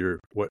develop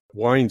what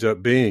winds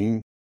up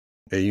being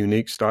a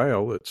unique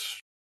style that's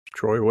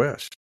Troy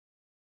West?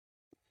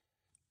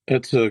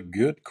 It's a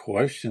good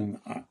question.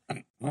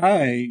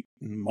 I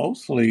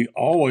mostly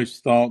always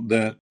thought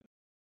that,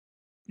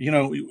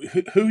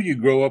 who you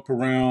grow up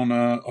around,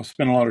 or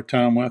spend a lot of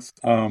time with.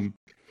 The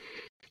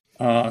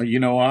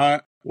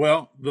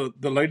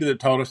lady that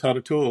taught us how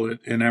to tool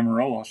in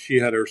Amarillo, she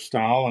had her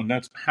style, and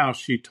that's how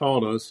she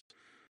taught us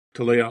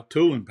to lay out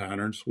tooling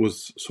patterns,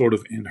 was sort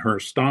of in her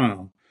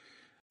style.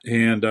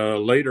 And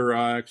later,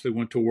 I actually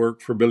went to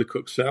work for Billy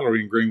Cook Salary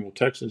in Greenville,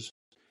 Texas.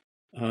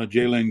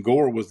 Jalen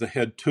Gore was the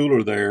head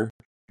tooler there,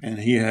 and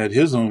he had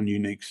his own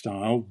unique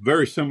style,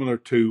 very similar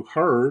to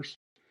hers,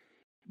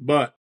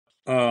 but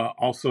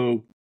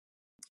also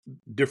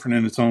different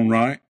in its own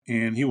right.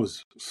 And he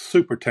was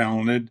super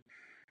talented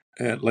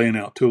at laying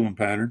out tooling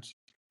patterns.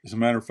 As a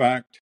matter of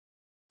fact,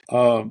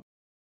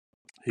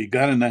 he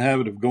got in the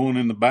habit of going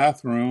in the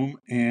bathroom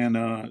and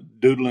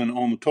doodling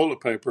on the toilet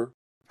paper.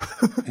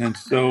 And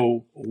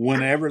so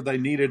whenever they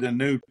needed a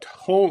new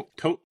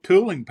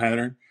tooling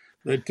pattern,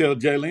 they'd tell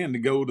Jalen to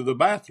go to the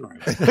bathroom.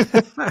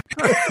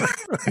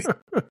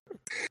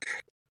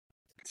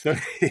 So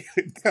he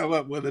would come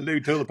up with a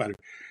new tooling pattern.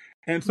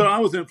 And so I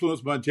was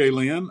influenced by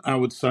Jalen, I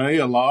would say,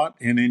 a lot.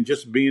 And then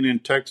just being in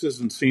Texas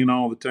and seeing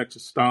all the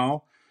Texas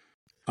style.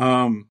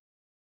 And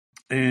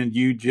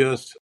you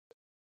just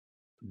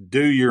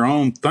do your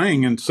own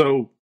thing. And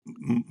so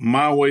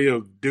my way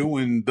of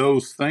doing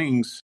those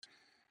things,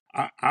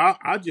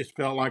 I just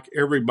felt like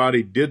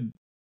everybody did.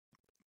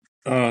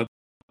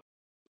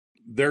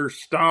 Their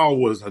style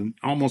was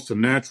almost a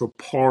natural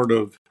part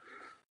of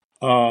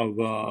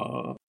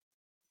a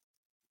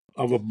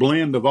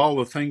blend of all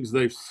the things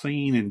they've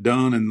seen and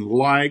done and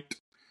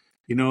liked.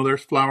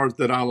 There's flowers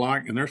that I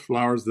like and there's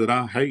flowers that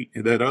I hate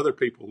and that other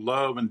people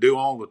love and do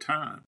all the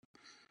time.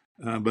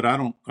 But I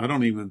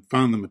don't even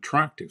find them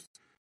attractive.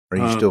 Are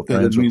you still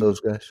friends with those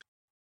guys?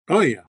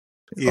 Oh yeah.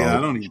 Yeah. Oh.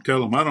 I don't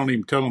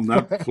even tell them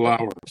that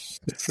flowers.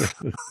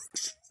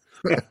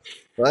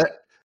 What?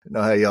 I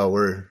know how y'all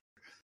were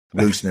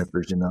glue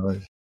sniffers,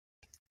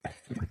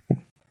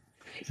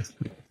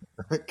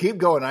 Keep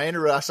going.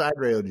 I side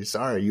railed you.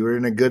 Sorry, you were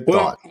in a good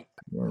thought.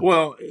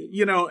 Well,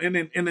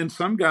 and then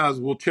some guys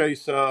will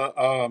chase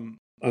a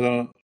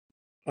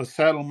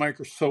saddle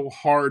maker so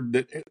hard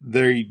that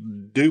they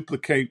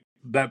duplicate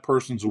that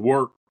person's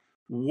work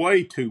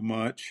way too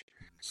much,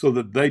 so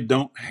that they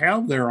don't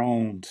have their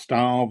own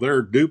style.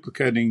 They're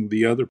duplicating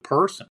the other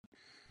person.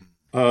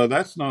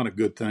 That's not a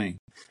good thing.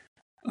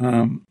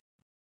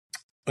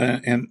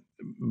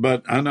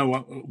 But I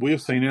know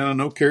we've seen that. I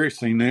know Cary's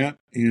seen that,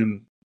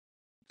 and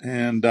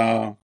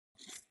I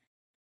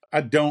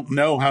don't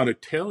know how to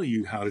tell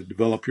you how to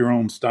develop your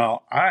own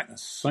style. I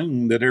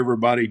assume that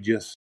everybody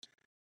just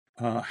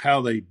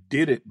how they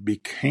did it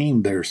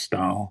became their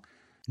style,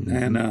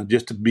 and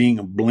just being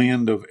a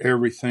blend of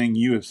everything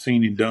you have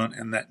seen and done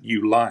and that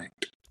you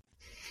liked.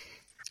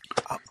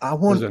 I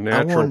wonder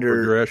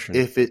progression.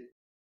 If it.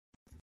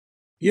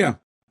 Yeah.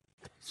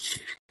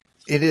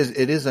 It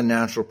is a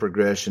natural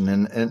progression,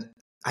 and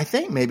I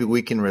think maybe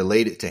we can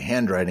relate it to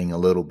handwriting a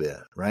little bit,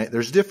 right?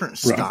 There's different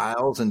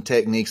styles and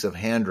techniques of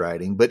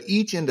handwriting, but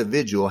each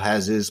individual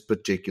has his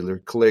particular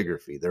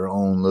calligraphy, their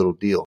own little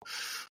deal.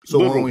 So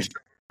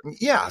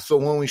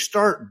when we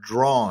start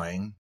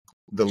drawing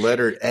the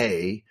letter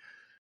A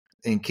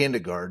in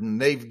kindergarten,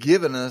 they've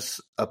given us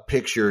a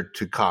picture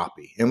to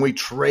copy, and we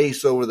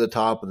trace over the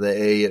top of the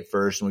A at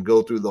first, and we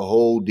go through the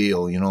whole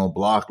deal,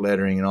 block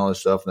lettering and all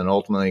this stuff, and then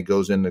ultimately it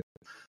goes into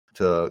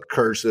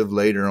cursive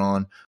later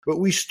on. But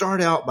we start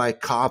out by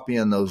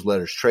copying those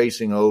letters,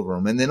 tracing over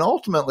them. And then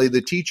ultimately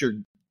the teacher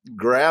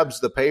grabs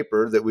the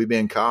paper that we've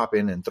been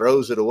copying and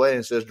throws it away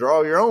and says,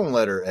 draw your own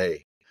letter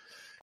A.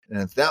 And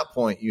at that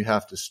point, you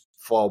have to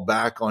fall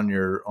back on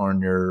your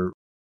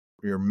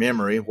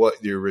memory,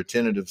 what your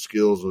retentive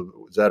skills,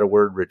 is that a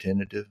word,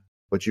 retentive?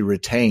 What you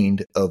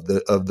retained of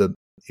the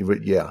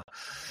yeah.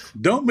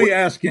 Don't be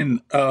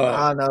asking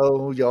I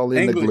know y'all in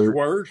English the glue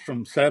words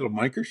from saddle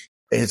makers.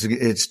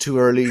 It's too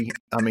early.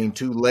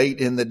 Too late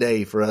in the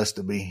day for us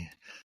to be.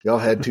 Y'all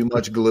had too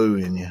much glue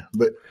in you,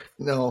 but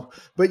no.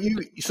 But you.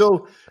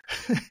 So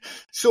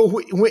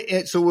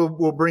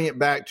we'll bring it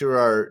back to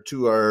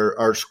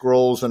our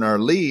scrolls and our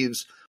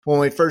leaves. When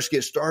we first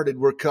get started,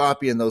 we're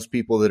copying those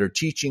people that are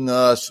teaching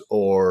us,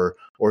 or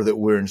that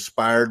we're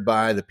inspired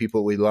by, the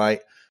people we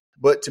like.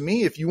 But to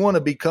me, if you want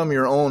to become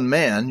your own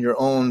man, your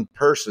own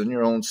person,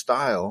 your own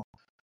style,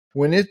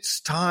 when it's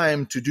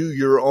time to do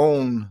your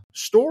own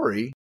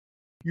story,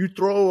 you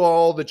throw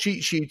all the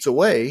cheat sheets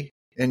away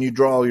and you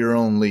draw your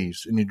own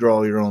leaves and you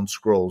draw your own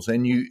scrolls.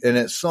 And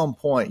at some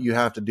point you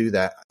have to do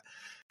that.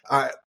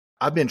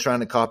 I've been trying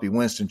to copy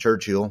Winston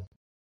Churchill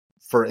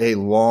for a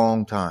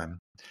long time.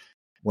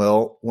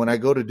 Well, when I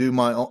go to do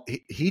my own,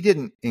 he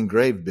didn't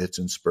engrave bits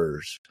and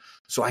spurs.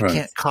 So I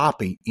can't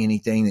copy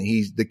anything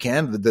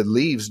that the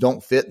leaves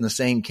don't fit in the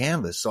same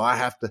canvas. So I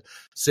have to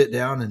sit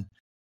down and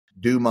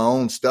do my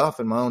own stuff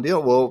and my own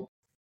deal. Well,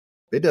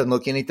 it doesn't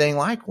look anything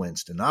like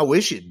Winston. I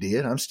wish it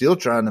did. I'm still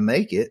trying to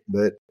make it,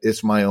 but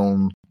it's my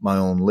own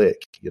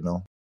lick,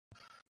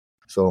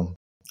 So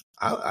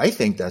I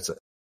think that's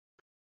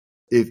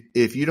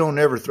if you don't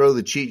ever throw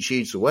the cheat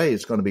sheets away,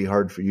 it's going to be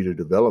hard for you to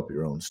develop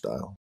your own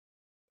style.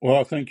 Well,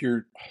 I think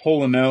your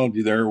whole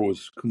analogy there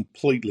was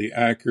completely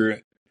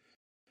accurate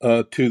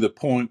to the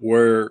point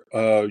where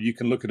you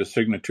can look at a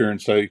signature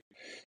and say,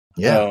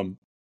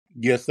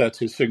 yes, that's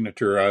his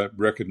signature. I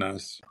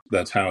recognize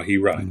that's how he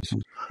writes.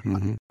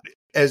 Mm-hmm.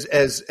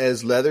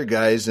 As leather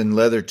guys and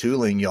leather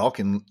tooling, y'all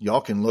can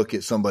look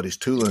at somebody's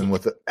tooling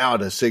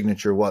without a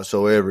signature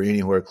whatsoever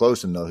anywhere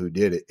close and know who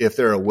did it. If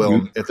they're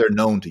if they're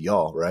known to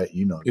y'all, right?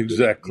 You know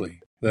exactly.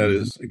 That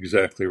is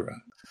exactly right.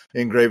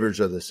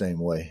 Engravers are the same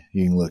way.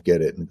 You can look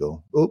at it and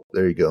go, "Oh,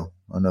 there you go.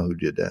 I know who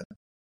did that."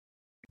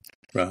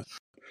 Right.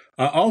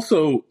 I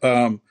also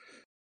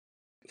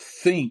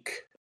think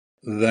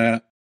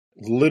that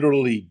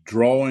literally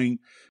drawing.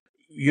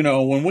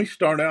 When we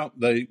start out,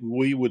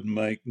 we would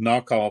make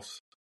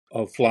knockoffs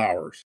of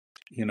flowers.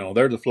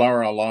 There's a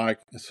flower I like,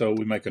 so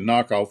we make a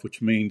knockoff,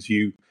 which means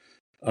you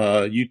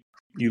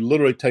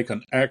literally take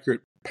an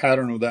accurate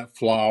pattern of that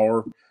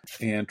flower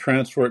and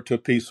transfer it to a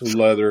piece of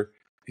leather,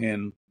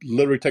 and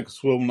literally take a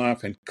swivel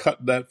knife and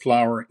cut that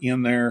flower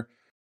in there,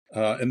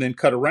 and then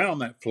cut around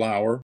that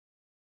flower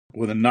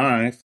with a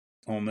knife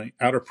on the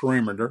outer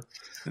perimeter,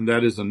 and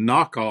that is a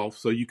knockoff.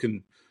 So you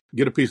can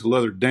get a piece of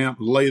leather damp,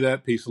 lay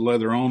that piece of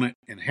leather on it,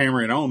 and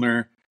hammer it on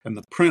there, and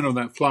the print of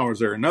that flower is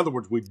there. In other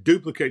words, we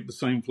duplicate the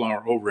same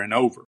flower over and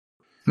over.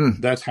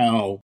 That's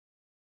how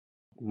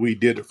we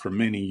did it for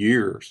many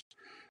years.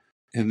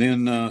 And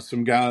then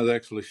some guys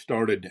actually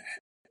started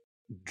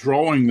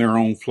drawing their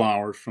own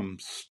flowers from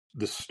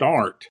the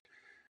start.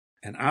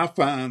 And I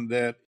find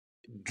that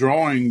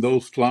drawing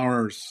those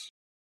flowers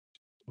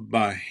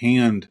by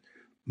hand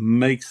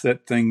makes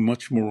that thing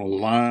much more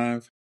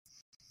alive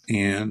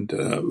and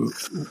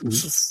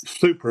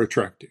super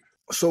attractive.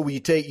 So you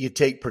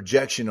take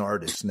projection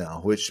artists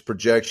now, which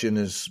projection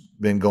has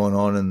been going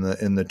on in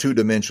the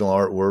 2-dimensional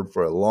art world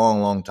for a long,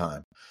 long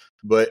time.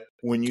 But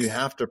when you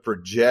have to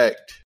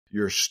project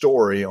your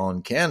story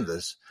on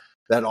canvas,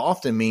 that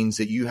often means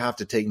that you have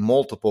to take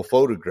multiple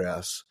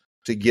photographs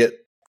to get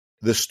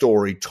the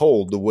story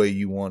told the way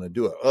you want to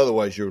do it.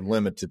 Otherwise, you're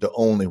limited to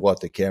only what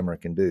the camera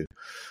can do.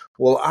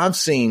 Well, I've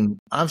seen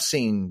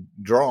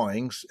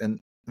drawings and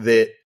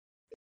that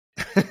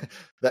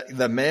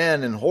the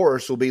man and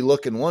horse will be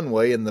looking one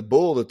way, and the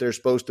bull that they're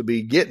supposed to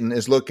be getting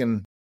is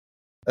looking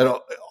at an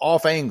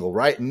off angle,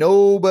 right?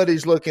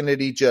 Nobody's looking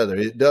at each other.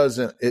 It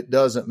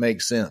doesn't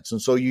make sense.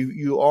 And so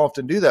you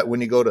often do that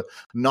when you go to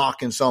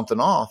knocking something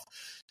off.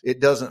 It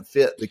doesn't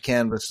fit the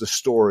canvas, the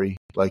story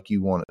like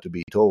you want it to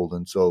be told.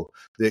 And so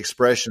the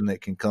expression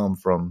that can come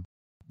from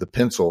the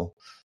pencil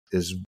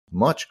is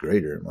much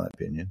greater, in my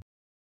opinion.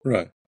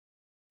 Right.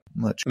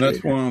 Much and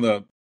greater.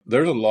 That's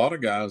there's a lot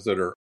of guys that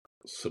are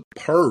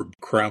superb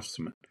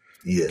craftsmen.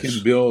 Yes.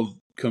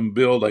 Can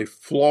build a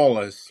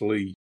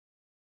flawlessly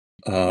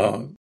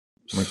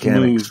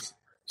mechanics.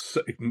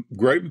 Smooth,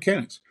 great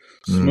mechanics,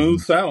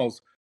 smooth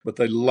saddles, but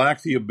they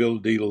lack the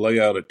ability to lay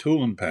out a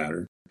tooling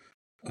pattern.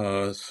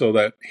 So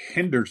that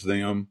hinders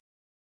them,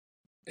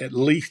 at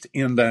least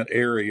in that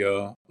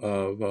area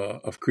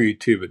of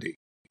creativity.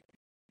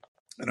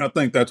 And I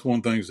think that's one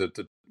of the things that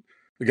the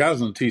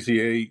guys on the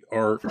TCA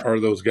are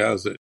those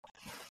guys that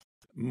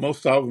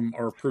most of them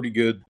are pretty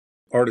good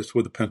artists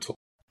with a pencil.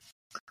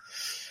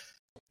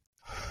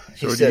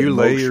 So do you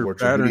lay your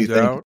patterns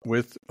out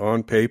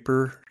on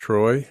paper,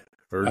 Troy,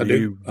 or do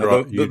you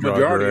draw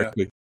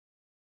directly?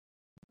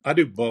 I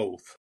do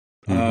both,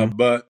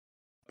 but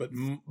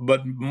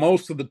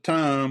most of the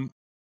time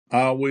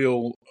I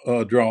will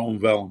draw on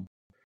vellum,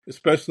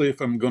 especially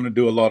if I'm going to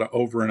do a lot of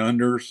over and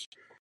unders,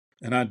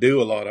 and I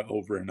do a lot of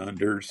over and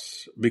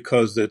unders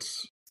because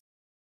it's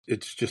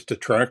just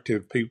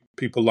attractive.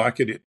 People like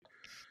it.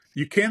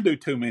 You can do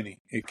too many.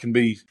 It can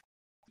be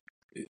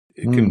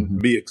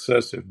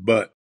excessive,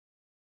 but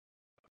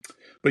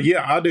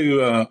yeah, I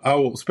do. I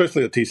will,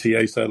 especially a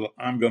TCA saddle.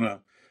 I'm gonna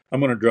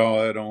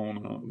draw it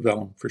on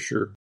vellum for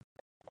sure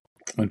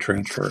and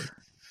transfer it.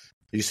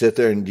 You sit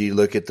there and do you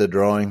look at the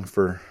drawing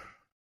for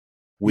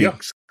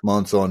weeks,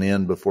 months on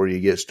end before you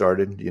get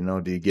started? Do you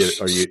are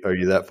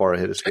you that far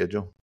ahead of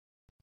schedule?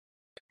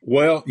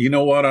 Well, you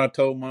know what I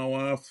told my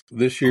wife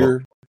this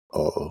year?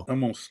 I'm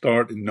going to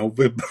start in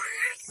November.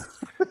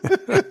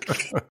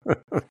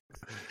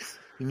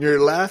 And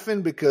you're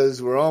laughing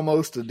because we're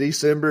almost to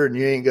December and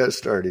you ain't got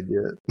started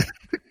yet.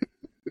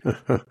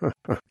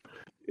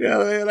 Yeah,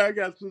 man, I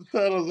got some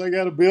saddles I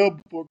got to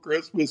build before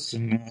Christmas.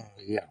 And,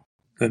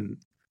 and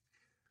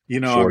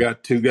I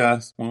got 2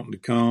 guys wanting to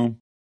come.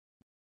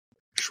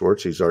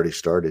 Schwartzy's already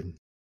started.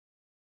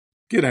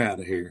 Get out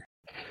of here.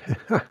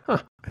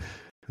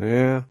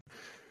 Yeah.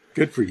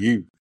 Good for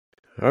you.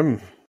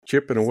 I'm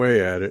chipping away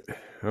at it.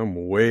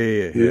 I'm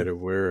way ahead of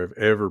where I've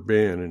ever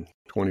been in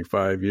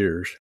 25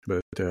 years,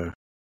 but it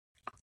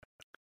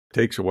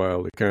takes a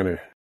while to kind of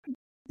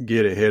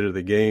get ahead of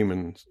the game,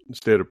 and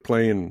instead of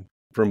playing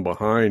from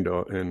behind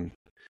and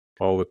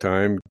all the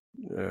time,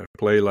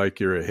 play like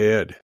you're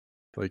ahead,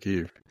 like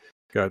you've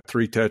got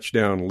 3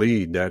 touchdown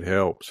lead. That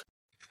helps.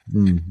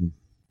 Mm-hmm.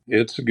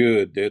 It's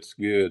good. It's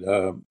good.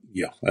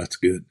 Yeah, that's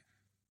good.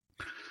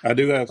 I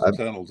do have some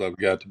saddles I've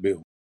got to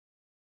build.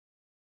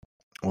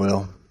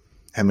 Well,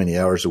 how many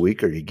hours a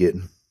week are you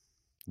getting?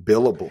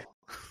 Billable.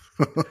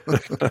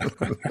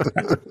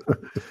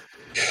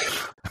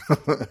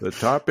 The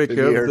topic of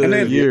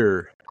the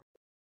year.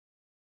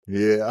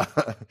 Yeah.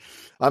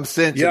 I'm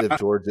sensitive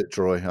towards it,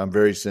 Troy. I'm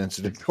very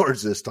sensitive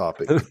towards this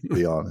topic, to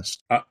be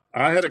honest.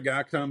 I had a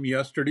guy come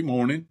yesterday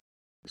morning,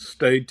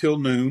 stayed till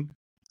noon.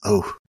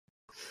 Oh.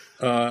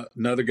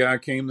 Another guy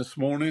came this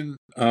morning.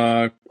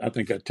 I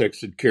think I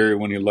texted Cary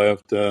when he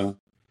left, I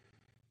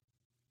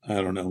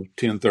don't know,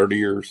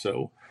 10:30 or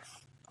so.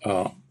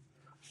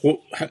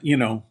 Well, you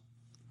know,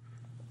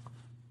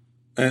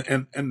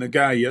 and the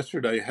guy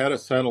yesterday had a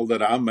saddle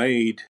that I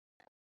made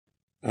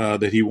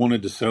that he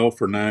wanted to sell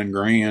for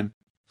 $9,000.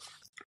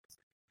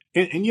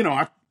 And you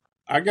know,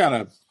 I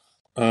got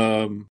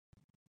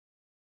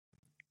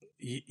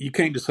you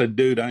can't just say,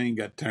 dude, I ain't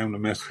got time to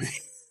mess with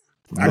you.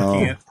 I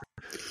can't.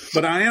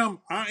 But I am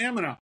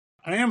in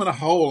a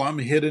hole. I'm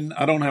hidden.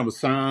 I don't have a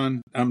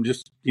sign. I'm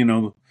just, you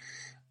know,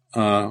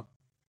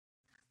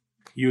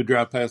 you would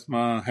drive past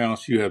my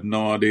house, you have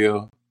no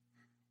idea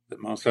that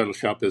my saddle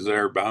shop is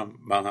there behind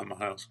my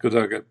house,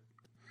 because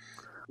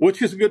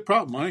which is a good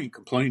problem. I ain't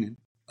complaining.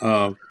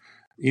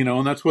 You know,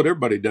 and that's what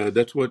everybody did.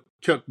 That's what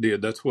Chuck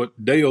did. That's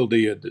what Dale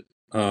did.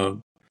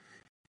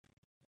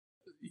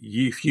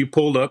 If you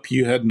pulled up,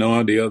 you had no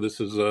idea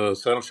this is a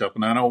saddle shop,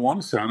 and I don't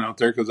want a sign out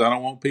there because I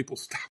don't want people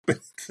stopping and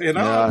saying,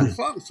 "Oh, it's a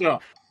saddle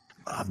shop."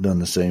 I've done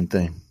the same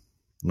thing.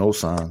 No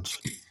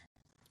signs.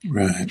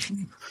 Right.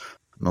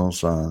 No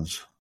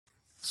signs.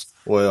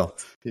 Well,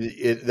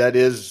 that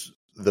is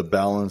the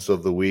balance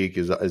of the week.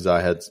 As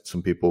I had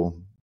some people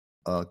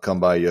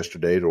come by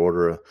yesterday to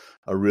order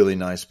a really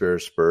nice pair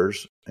of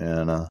spurs,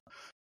 and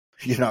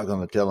you're not going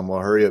to tell them, well,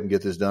 hurry up and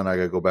get this done. I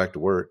got to go back to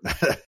work.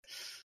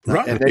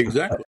 Right.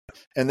 Exactly.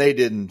 And they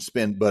didn't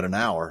spend but an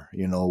hour,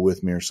 you know,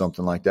 with me or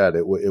something like that.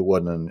 It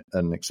wasn't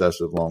an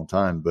excessive long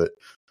time, but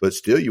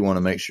still, you want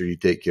to make sure you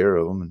take care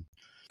of them. And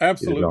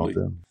absolutely.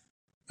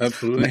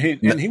 Absolutely.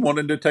 And he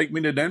wanted to take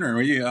me to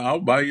dinner. Yeah, I'll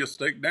buy you a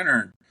steak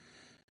dinner.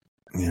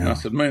 Yeah. And I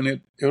said,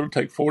 man, it'll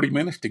take 40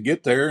 minutes to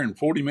get there and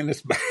 40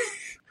 minutes back.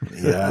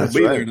 Yeah, I'll be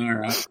there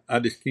now. I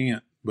just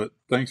can't. But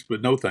thanks,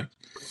 but no thanks.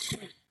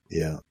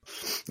 Yeah.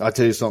 I'll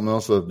tell you something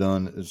else I've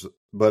done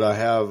but I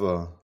have,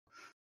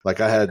 I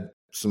had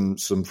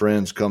some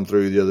friends come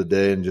through the other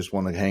day and just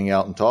want to hang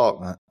out and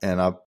talk.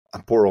 And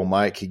poor old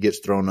Mike, he gets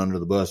thrown under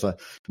the bus.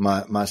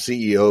 My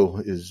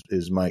CEO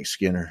is Mike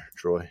Skinner,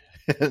 Troy.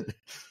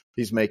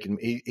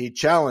 He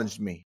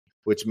challenged me,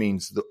 which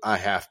means I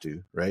have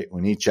to, right?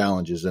 When he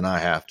challenges, then I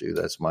have to.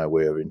 That's my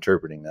way of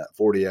interpreting that.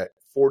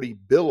 40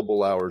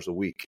 billable hours a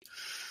week.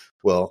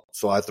 Well,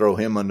 so I throw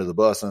him under the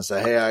bus and I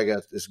say, hey, I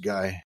got this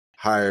guy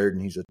hired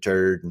and he's a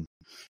turd and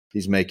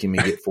he's making me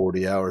get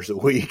 40 hours a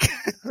week.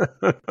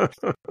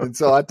 And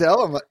so I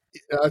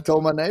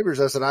told my neighbors,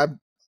 I said,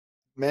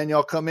 man,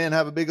 y'all come in,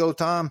 have a big old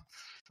time.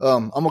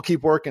 I'm going to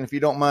keep working. If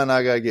you don't mind,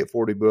 I got to get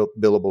 40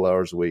 billable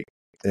hours a week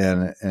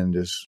and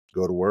just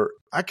go to work.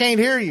 I can't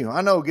hear you.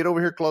 I know. Get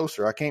over here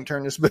closer. I can't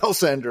turn this bell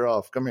sander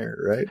off. Come here.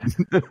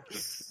 Right.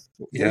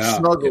 Yeah.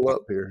 Snuggle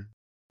up here.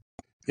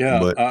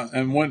 Yeah.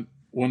 And when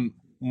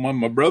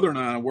my brother and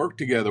I worked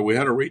together, we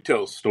had a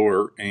retail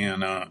store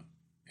and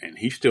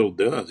he still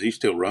does. He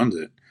still runs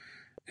it.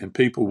 And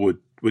people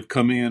would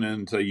come in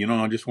and say, you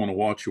know, I just want to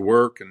watch your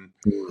work. And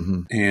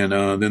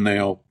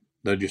then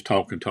they just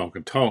talk and talk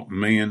and talk.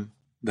 Man,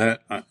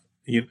 that,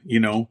 you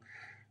know,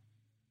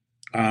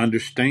 I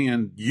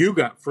understand you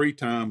got free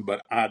time,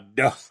 but I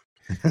don't.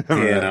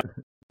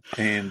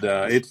 And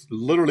it's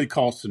literally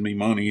costing me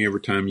money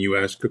every time you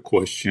ask a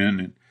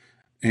question.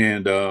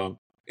 And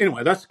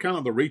anyway, that's kind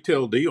of the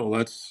retail deal.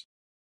 That's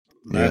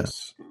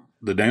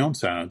the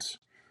downsides.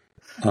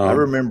 I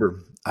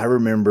remember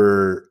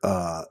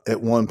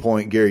at one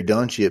point Gary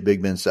Dunshee at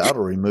Big Ben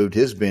Saddlery moved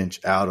his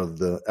bench out of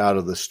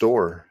the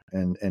store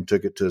and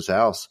took it to his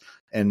house,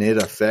 and it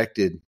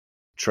affected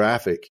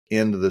traffic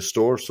into the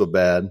store so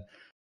bad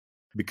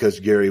because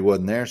Gary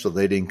wasn't there, so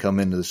they didn't come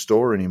into the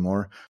store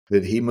anymore,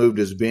 that he moved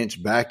his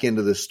bench back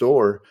into the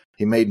store.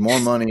 He made more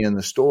money in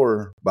the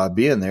store by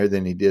being there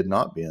than he did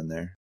not being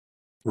there.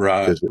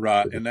 Right.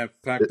 And in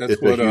fact, that's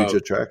it's a huge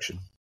attraction.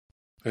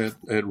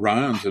 At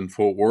Ryan's in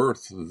Fort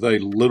Worth, they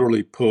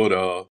literally put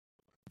a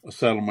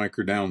saddle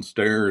maker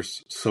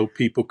downstairs so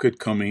people could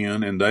come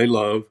in, and they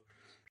love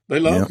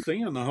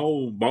seeing the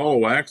whole ball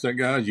of wax. That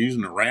guy's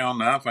using a round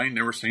knife. I ain't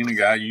never seen a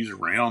guy use a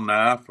round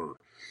knife or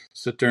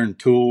sit there and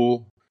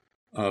tool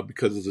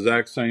because it's the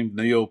exact same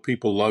deal.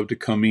 People love to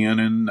come in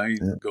and they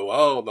go,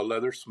 oh, the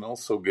leather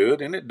smells so good,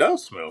 and it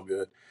does smell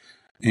good.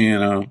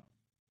 And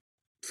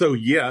so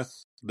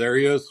yes, there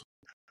is.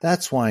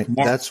 That's why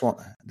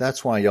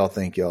y'all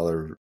think y'all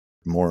are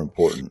more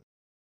important,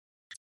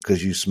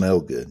 because you smell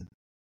good.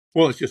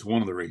 Well, it's just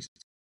one of the reasons.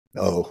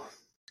 Oh.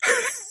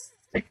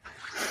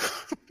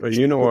 But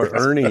you know what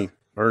Ernie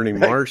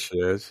Marsh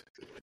says?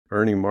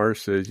 Ernie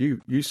Marsh says,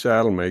 you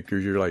saddle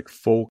makers, you're like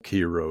folk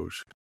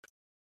heroes.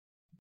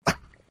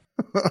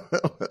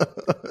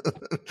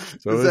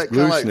 So Is as that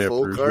glue like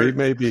sniffers, we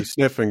may be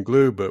sniffing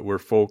glue, but we're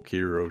folk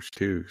heroes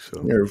too.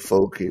 So they're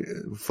folk Kind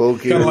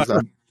heroes.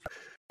 of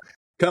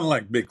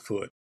like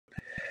Bigfoot.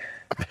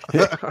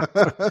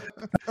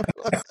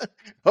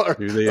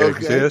 Do they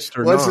exist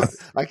or not?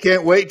 I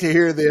can't wait to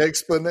hear the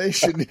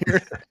explanation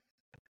here.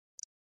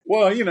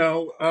 Well,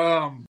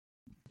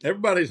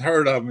 everybody's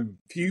heard of him.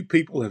 Few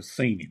people have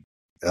seen him.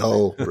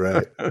 Oh,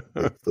 right.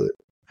 Bigfoot.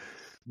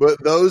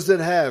 But those that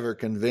have are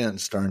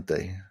convinced, aren't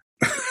they?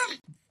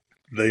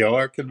 They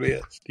are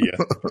convinced. Yeah.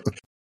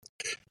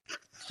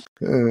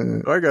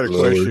 I got a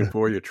question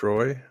for you,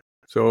 Troy.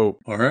 So,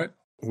 all right,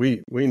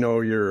 we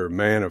know you're a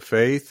man of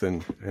faith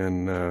and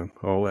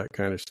all that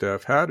kind of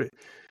stuff. How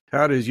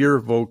does your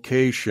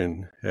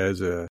vocation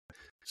as a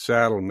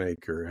saddle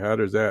maker, how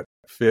does that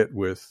fit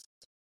with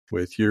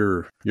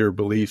your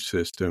belief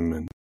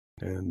system,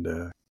 and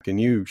can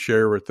you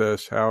share with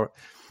us how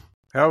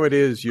it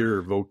is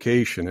your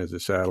vocation as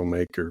a saddle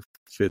maker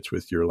fits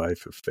with your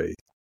life of faith?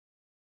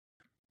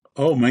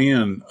 Oh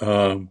man.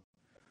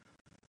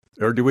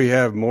 Or do we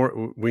have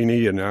more? We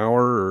need an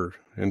hour, or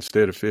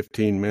instead of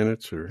 15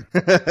 minutes, or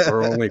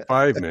only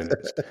 5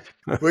 minutes?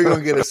 We're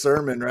gonna get a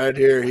sermon right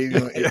here. He's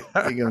gonna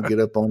get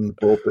up on the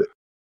pulpit.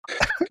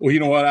 Well, you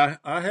know what?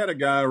 I had a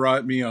guy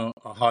write me a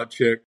hot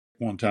check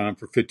one time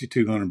for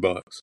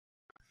 $5,200,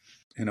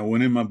 and I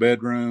went in my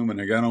bedroom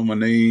and I got on my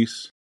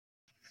knees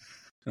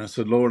and I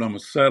said, "Lord, I'm a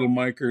saddle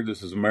maker.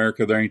 This is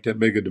America. There ain't that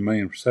big a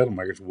demand for saddle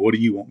makers. What do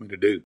you want me to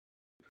do?"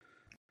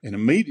 And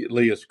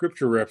immediately a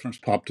scripture reference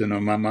popped into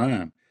my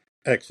mind.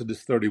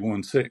 Exodus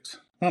 31:6.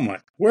 I'm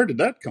like, where did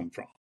that come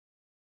from?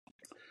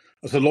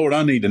 I said, Lord,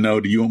 I need to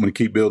know, do you want me to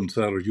keep building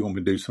saddles or do you want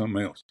me to do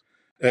something else?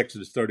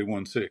 Exodus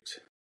 31:6.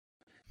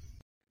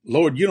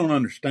 Lord, you don't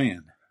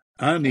understand.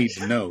 I need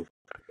to know,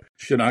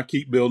 should I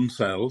keep building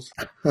saddles?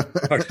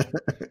 Or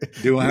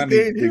do I need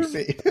to do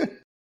something?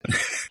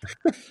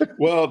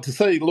 Well, to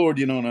say, Lord,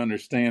 you don't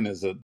understand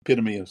is the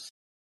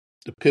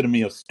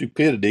epitome of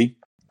stupidity.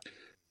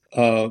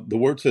 The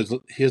word says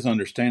his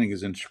understanding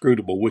is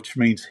inscrutable, which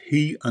means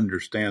he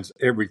understands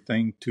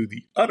everything to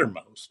the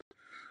uttermost.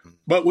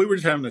 But we were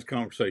just having this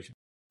conversation.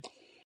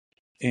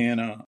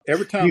 And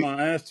every time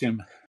I asked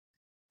him,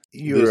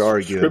 you were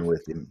arguing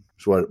with him,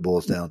 is what it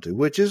boils down to,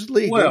 which is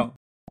legal. Well,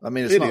 I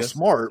mean, it's not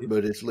smart,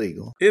 but it's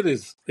legal. It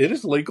is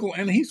legal,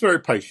 and he's very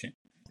patient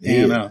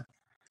and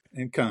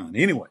kind.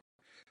 Anyway,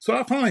 so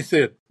I finally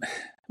said,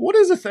 what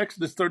is this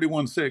Exodus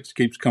 31:6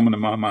 keeps coming to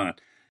my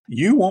mind?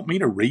 You want me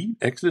to read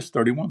Exodus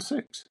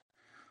 31:6?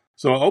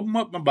 So I opened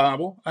up my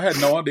Bible. I had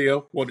no idea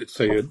what it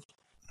said.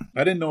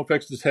 I didn't know if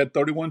Exodus had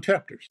 31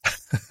 chapters.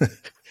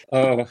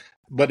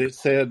 But it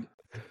said,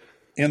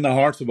 in the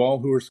hearts of all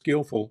who are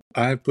skillful,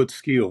 I have put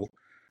skill,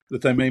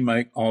 that they may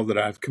make all that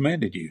I have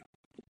commanded you.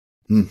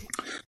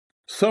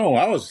 So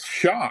I was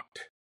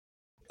shocked,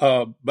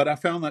 but I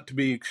found that to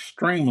be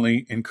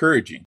extremely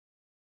encouraging.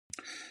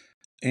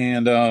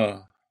 And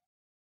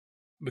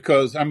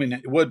because, I mean,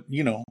 it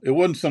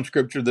wasn't some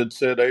scripture that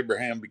said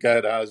Abraham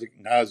begat Isaac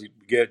and Isaac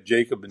begat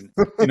Jacob. And,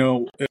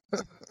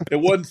 it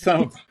wasn't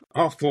some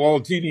off-the-wall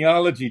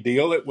genealogy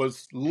deal. It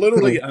was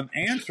literally an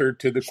answer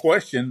to the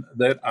question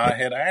that I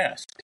had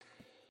asked.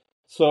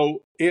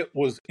 So it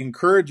was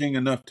encouraging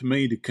enough to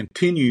me to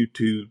continue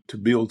to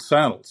build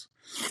saddles.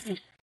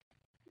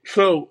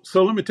 So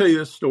let me tell you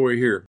this story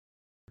here,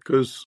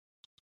 because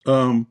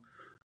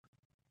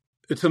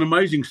it's an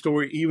amazing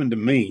story even to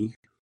me.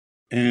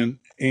 And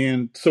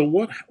so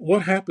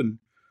what happened?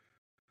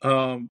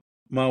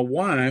 My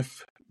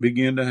wife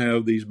began to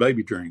have these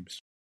baby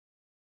dreams.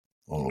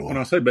 Oh. When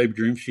I say baby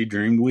dreams, she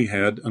dreamed we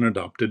had an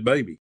adopted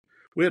baby.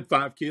 We had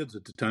 5 kids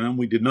at the time.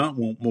 We did not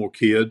want more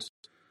kids.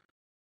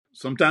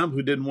 Sometimes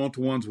we didn't want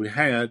the ones we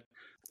had,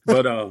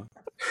 but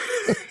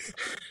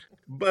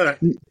but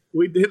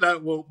we did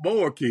not want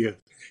more kids.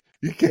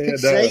 You can't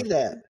say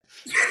that.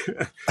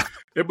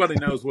 Everybody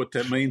knows what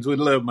that means. I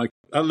love my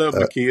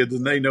kids,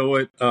 and they know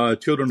it.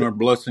 Children are a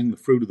blessing, the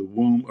fruit of the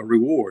womb, a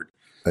reward.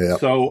 Yeah.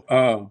 So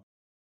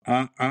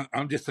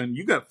I'm just saying,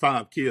 you got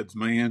 5 kids,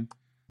 man.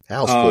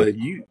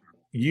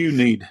 You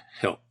need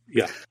help.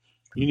 Yeah,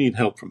 you need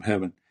help from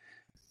heaven.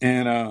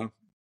 And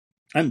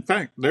in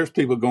fact, there's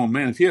people going,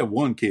 man, if you have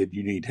 1 kid,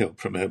 you need help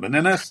from heaven.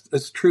 And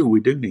that's true. We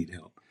do need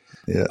help.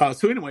 Yeah.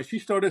 So anyway, she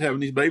started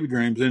having these baby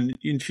dreams, and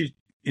she'd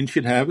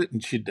have it,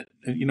 and she'd,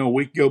 a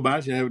week go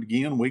by, she'd have it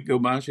again. A week go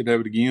by, she'd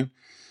have it again.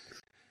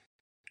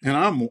 And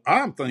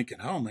I'm thinking,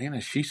 oh man,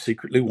 is she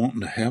secretly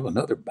wanting to have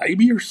another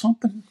baby or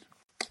something?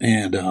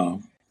 And I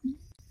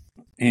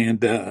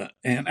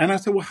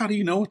said, well, how do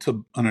you know it's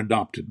an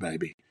adopted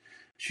baby?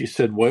 She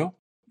said, well,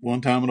 one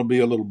time it'll be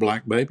a little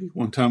black baby,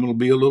 one time it'll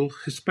be a little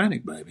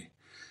Hispanic baby.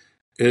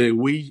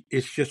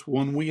 It's just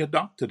one we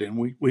adopted, and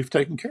we've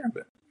taken care of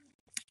it.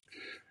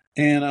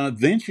 And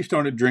then she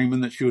started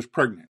dreaming that she was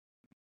pregnant.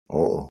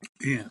 Oh,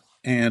 yeah,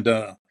 and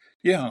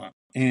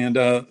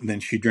then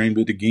she dreamed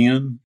it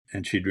again,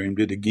 and she dreamed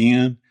it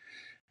again,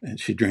 and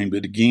she dreamed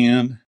it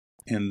again,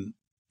 and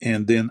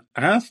then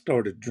I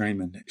started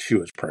dreaming that she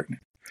was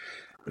pregnant.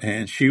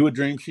 And she would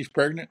dream she's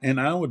pregnant, and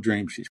I would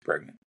dream she's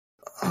pregnant.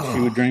 And she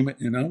would dream it,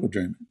 and I would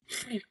dream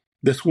it.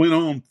 This went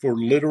on for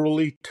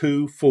literally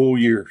 2 full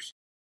years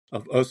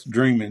of us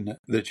dreaming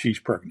that she's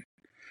pregnant.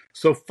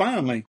 So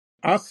finally,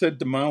 I said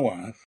to my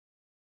wife,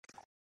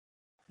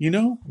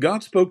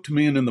 God spoke to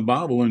me in the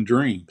Bible in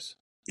dreams.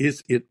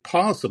 Is it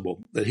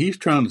possible that he's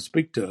trying to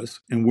speak to us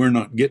and we're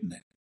not getting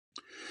it?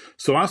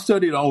 So I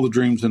studied all the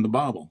dreams in the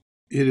Bible.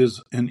 It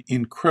is an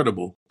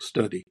incredible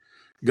study.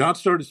 God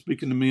started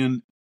speaking to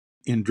men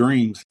in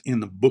dreams in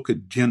the book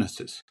of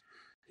Genesis.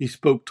 He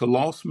spoke to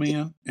lost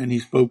men and he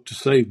spoke to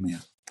saved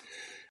men.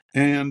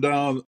 And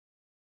the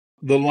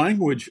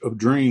language of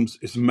dreams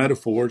is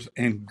metaphors,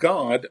 and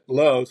God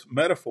loves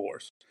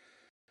metaphors.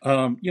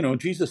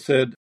 Jesus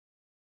said,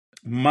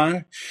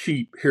 my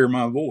sheep hear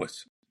my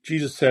voice.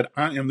 Jesus said,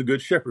 I am the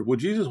good shepherd. Well,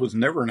 Jesus was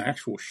never an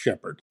actual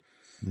shepherd,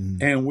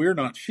 and we're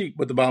not sheep,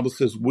 but the Bible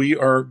says we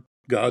are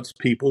God's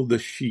people, the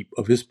sheep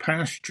of his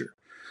pasture.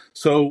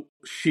 So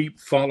sheep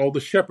follow the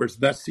shepherds.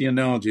 That's the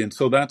analogy. And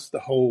so that's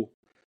the whole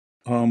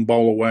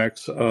ball of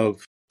wax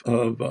of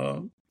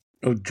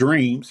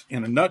dreams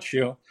in a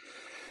nutshell.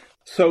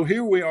 So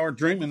here we are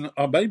dreaming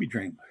a baby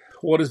dream.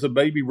 What does a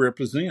baby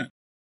represent?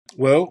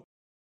 Well,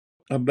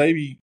 a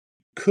baby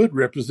could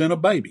represent a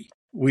baby.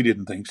 We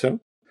didn't think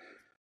so.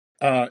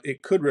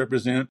 It could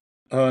represent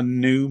a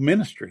new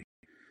ministry,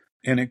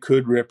 and it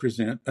could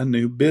represent a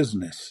new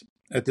business.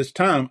 At this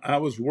time, I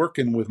was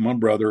working with my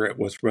brother at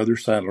West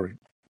Brothers Saddlery.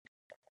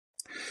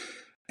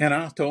 And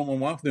I told my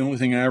wife the only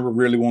thing I ever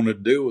really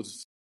wanted to do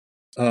was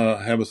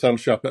have a saddle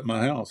shop at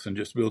my house and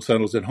just build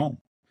saddles at home.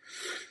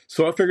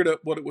 So I figured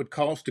out what it would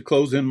cost to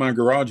close in my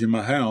garage in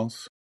my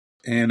house.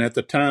 And at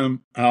the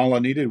time, all I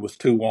needed was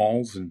 2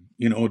 walls and,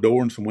 a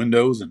door and some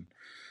windows and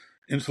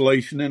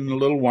insulation and a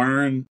little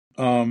wiring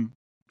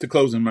to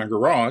close in my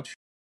garage.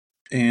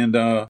 And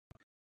I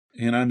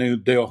knew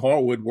Dale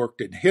Harwood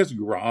worked in his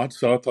garage,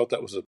 so I thought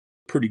that was a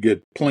pretty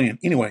good plan.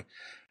 Anyway,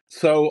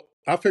 so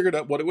I figured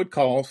out what it would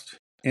cost,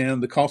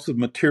 and the cost of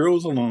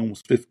materials alone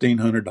was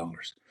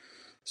 $1,500.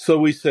 So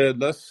we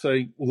said, let's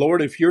say,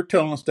 Lord, if you're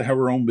telling us to have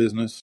our own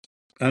business,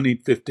 I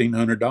need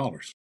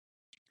 $1,500.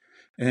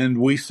 And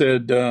we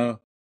said,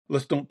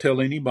 let's don't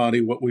tell anybody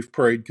what we've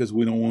prayed because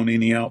we don't want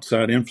any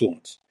outside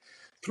influence.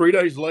 3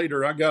 days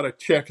later, I got a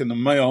check in the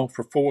mail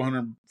for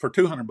 $200.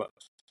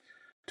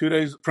 2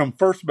 days from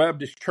First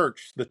Baptist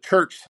Church. The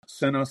church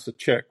sent us a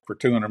check for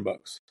 $200.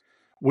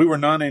 We were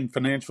not in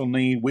financial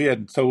need. We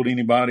hadn't told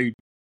anybody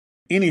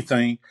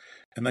anything,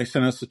 and they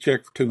sent us a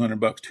check for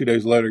 $200. 2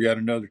 days later, got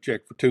another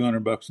check for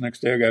 $200.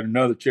 Next day, I got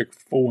another check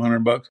for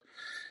 $400.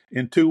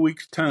 In 2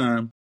 weeks'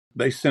 time,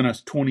 they sent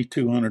us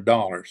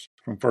 $2,200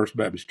 from First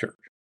Baptist Church.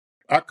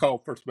 I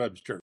called First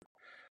Baptist Church.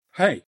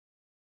 Hey,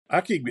 I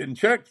keep getting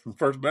checks from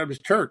First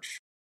Baptist Church.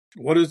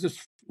 What is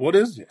this? What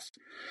is this?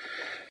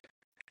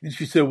 And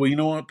she said, well, you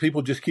know what?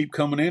 People just keep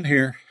coming in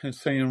here and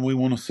saying, we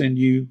want to send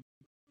you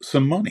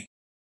some money.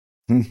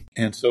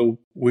 And so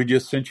we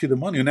just sent you the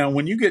money. Now,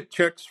 when you get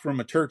checks from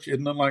a church,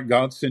 isn't it like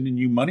God sending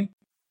you money?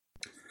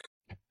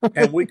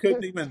 And we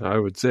couldn't even. I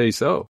would say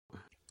so.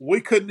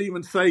 We couldn't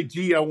even say,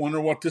 gee, I wonder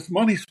what this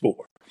money's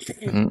for.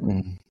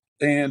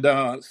 And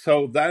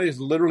so that is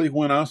literally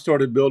when I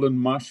started building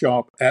my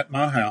shop at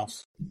my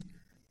house.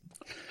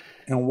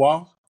 And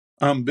while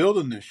I'm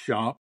building this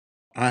shop,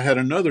 I had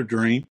another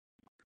dream.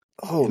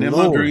 Oh, and in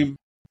Lord. my dream,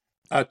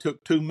 I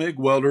took 2 MIG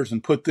welders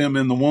and put them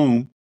in the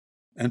womb,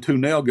 and 2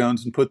 nail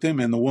guns and put them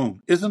in the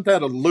womb. Isn't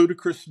that a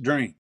ludicrous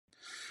dream?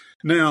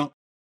 Now,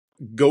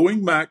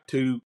 going back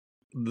to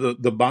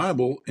the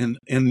Bible in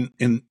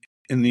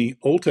the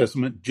Old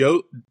Testament,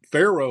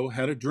 Pharaoh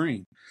had a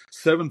dream.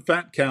 7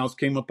 fat cows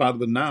came up out of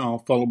the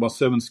Nile, followed by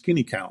 7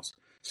 skinny cows.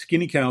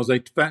 Skinny cows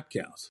ate the fat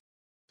cows.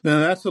 Now,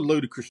 that's a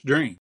ludicrous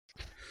dream.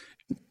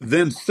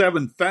 Then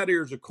 7 fat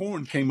ears of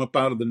corn came up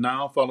out of the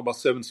Nile, followed by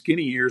 7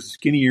 skinny ears. The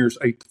skinny ears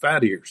ate the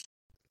fat ears.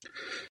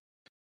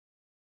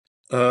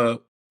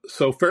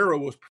 So Pharaoh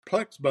was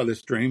perplexed by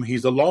this dream.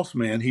 He's a lost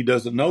man. He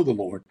doesn't know the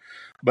Lord.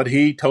 But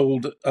he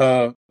told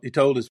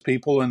his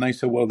people, and they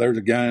said, well, there's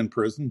a guy in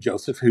prison,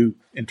 Joseph, who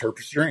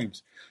interprets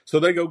dreams. So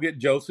they go get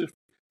Joseph,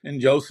 and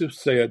Joseph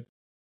said,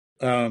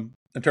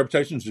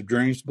 interpretations of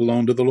dreams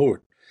belong to the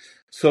Lord.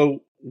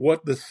 So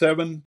what the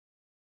seven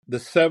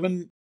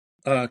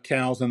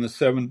cows and the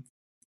 7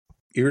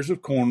 ears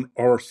of corn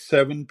are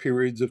 7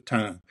 periods of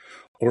time,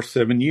 or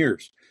 7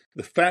 years.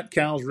 The fat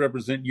cows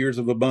represent years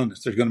of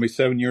abundance. There's going to be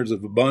 7 years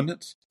of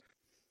abundance,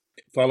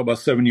 followed by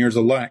 7 years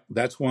of lack.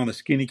 That's why the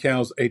skinny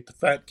cows ate the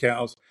fat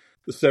cows.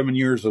 The 7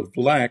 years of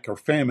lack or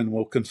famine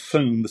will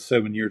consume the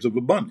 7 years of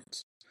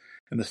abundance.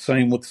 And the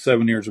same with the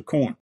 7 years of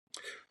corn.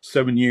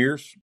 7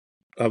 years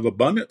of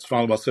abundance,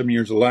 followed by 7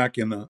 years of lack,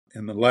 and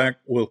the lack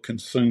will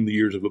consume the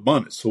years of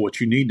abundance. So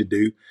what you need to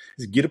do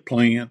is get a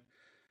plan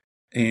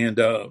and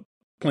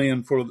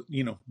plan for,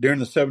 during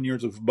the 7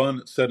 years of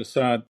abundance, set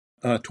aside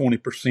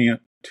 20%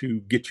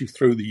 to get you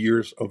through the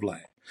years of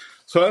lack.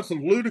 So that's a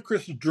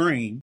ludicrous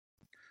dream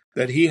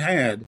that he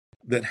had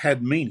that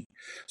had meaning.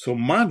 So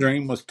my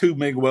dream was 2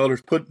 MIG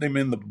welders, putting them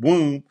in the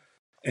womb,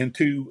 and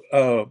 2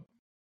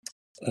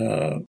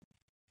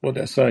 what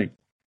did I say?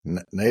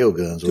 Nail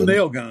guns.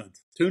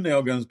 Two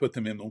nail guns, put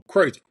them in them.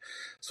 Crazy.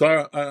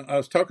 So I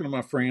was talking to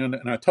my friend,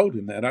 and I told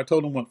him that. I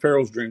told him what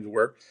Pharaoh's dreams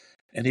were.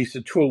 And he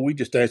said, Troy, we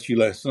just asked you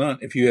last night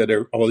if you had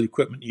all the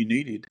equipment you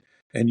needed.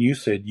 And you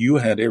said you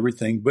had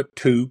everything but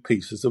 2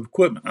 pieces of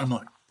equipment. I'm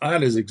like,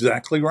 that is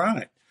exactly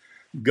right.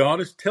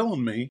 God is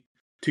telling me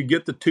to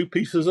get the 2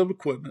 pieces of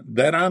equipment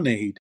that I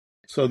need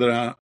so that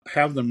I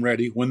have them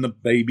ready when the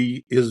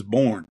baby is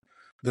born.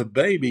 The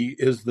baby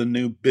is the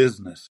new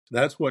business.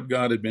 That's what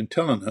God had been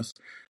telling us.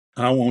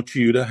 I want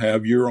you to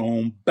have your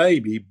own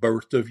baby,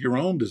 birthed of your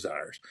own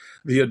desires.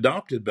 The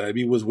adopted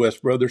baby was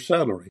West Brothers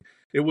Salary.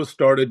 It was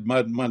started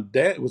my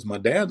dad. It was my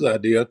dad's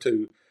idea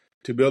to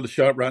build a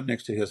shop right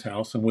next to his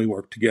house, and we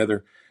worked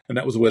together. And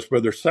that was West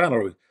Brothers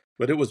Salary.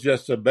 But it was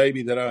just a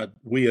baby that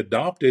we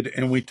adopted,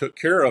 and we took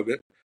care of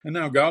it. And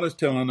now God is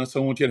telling us, I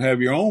want you to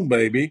have your own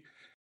baby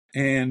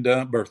and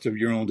birth of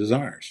your own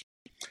desires.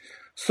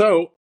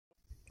 So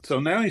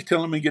now He's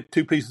telling me get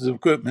 2 pieces of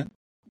equipment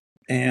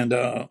and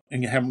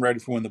you have them ready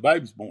for when the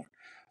baby's born.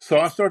 So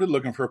I started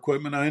looking for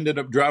equipment. I ended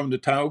up driving to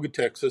Tioga,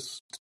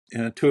 Texas,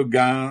 to a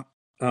guy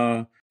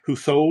who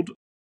sold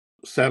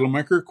saddle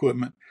maker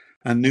equipment.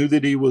 I knew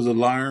that he was a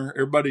liar.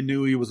 Everybody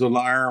knew he was a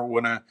liar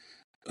when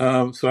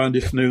so I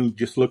just knew,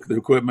 just look at the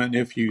equipment.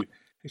 If you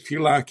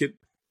like it,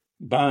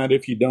 buy it.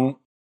 If you don't,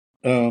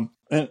 and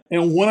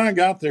when I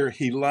got there,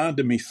 he lied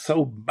to me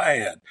so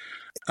bad.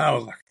 I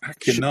was like, I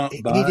cannot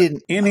buy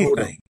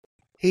anything.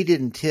 He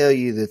didn't tell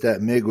you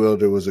that MIG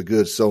welder was a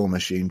good sewing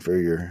machine for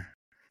your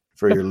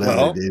leather,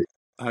 well, did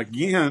he?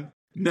 Again,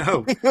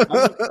 no.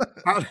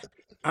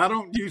 I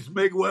don't use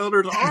MIG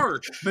welders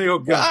or nail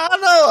guns. I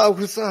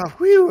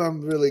know.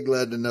 I'm really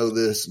glad to know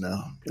this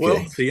now. Okay.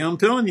 Well, see, I'm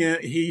telling you,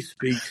 he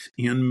speaks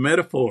in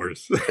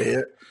metaphors.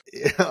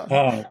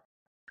 Yeah.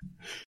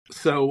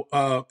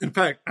 So, in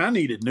fact, I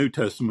needed New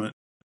Testament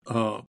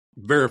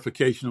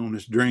verification on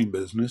this dream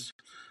business.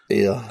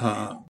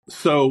 Yeah.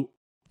 So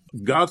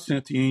God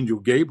sent the angel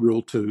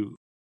Gabriel to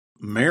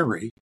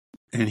Mary,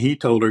 and he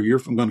told her, you're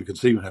going to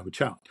conceive and have a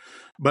child.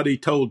 But he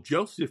told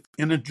Joseph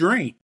in a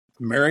dream,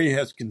 Mary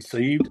has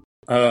conceived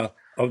of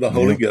the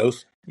Holy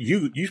Ghost.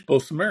 You're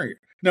supposed to marry her.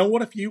 Now,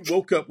 what if you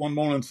woke up one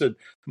morning and said,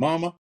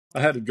 Mama, I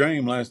had a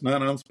dream last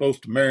night. I'm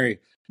supposed to marry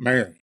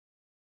Mary.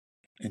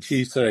 And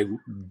she'd say,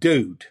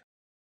 dude,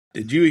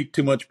 did you eat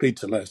too much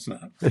pizza last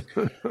night?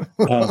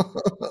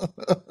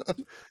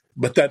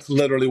 But that's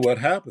literally what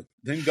happened.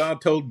 Then God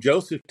told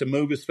Joseph to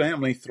move his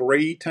family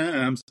 3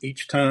 times,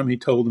 each time he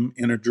told them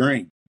in a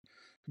dream.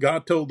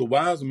 God told the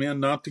wise men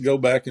not to go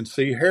back and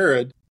see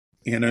Herod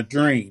in a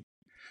dream.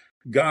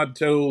 God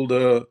told,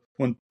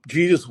 when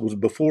Jesus was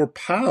before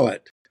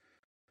Pilate,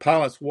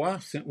 Pilate's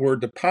wife sent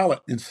word to Pilate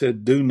and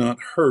said, do not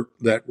hurt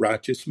that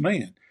righteous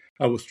man.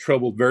 I was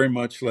troubled very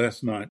much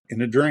last night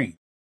in a dream.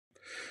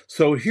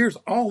 So here's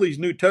all these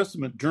New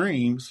Testament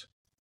dreams.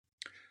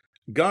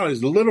 God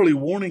is literally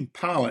warning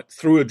Pilate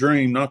through a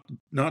dream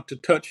not to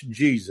touch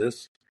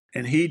Jesus,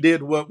 and he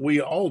did what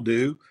we all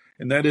do,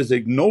 and that is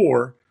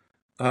ignore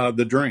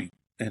the dream.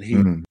 And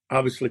he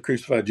obviously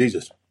crucified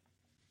Jesus.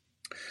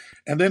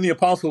 And then the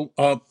apostle,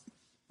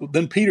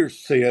 then Peter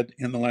said,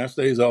 in the last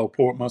days, I'll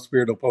pour out my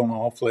spirit upon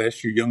all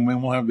flesh. Your young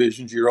men will have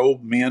visions. Your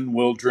old men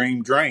will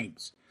dream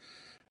dreams.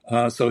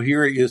 So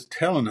here he is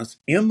telling us,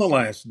 in the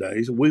last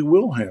days, we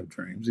will have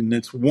dreams. And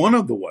it's one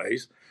of the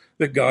ways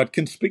that God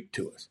can speak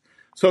to us.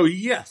 So,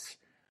 yes,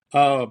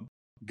 God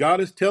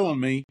is telling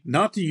me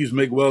not to use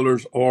MIG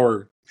welders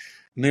or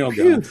nail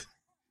guns,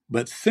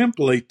 but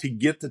simply to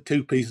get the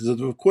 2 pieces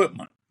of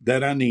equipment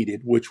that I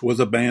needed, which was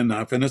a band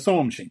knife and a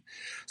sewing machine.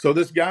 So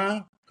this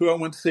guy who I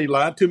went to see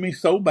lied to me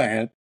so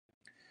bad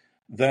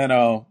that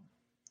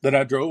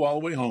I drove all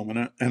the way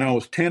home, and I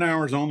was 10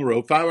 hours on the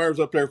road, 5 hours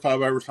up there,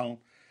 5 hours home.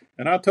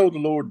 And I told the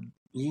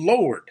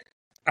Lord,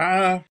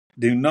 I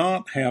do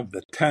not have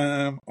the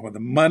time or the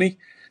money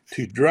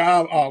to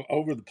drive all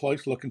over the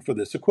place looking for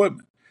this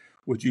equipment.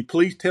 Would you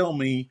please tell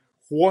me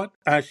what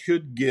I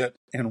should get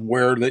and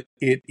where it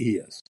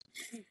is?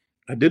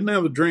 I didn't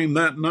have a dream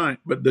that night,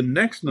 but the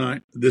next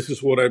night, this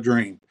is what I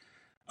dreamed.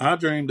 I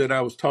dreamed that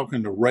I was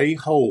talking to Ray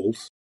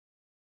Holes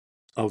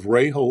of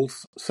Ray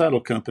Holes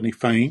Saddle Company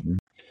fame,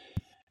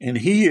 and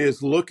he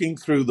is looking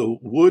through the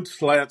wood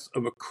slats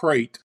of a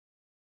crate.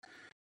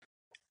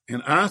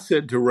 And I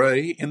said to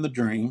Ray in the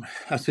dream,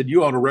 I said,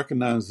 you ought to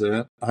recognize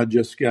that. I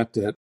just got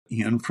that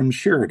in from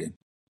Sheridan.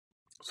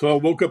 So I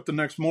woke up the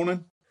next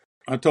morning.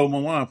 I told my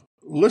wife,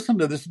 listen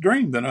to this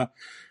dream that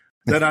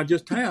I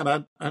just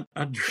had.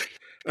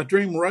 I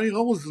dreamed Ray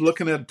Holes was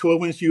looking at a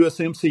 12-inch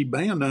USMC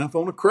band knife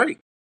on a crate.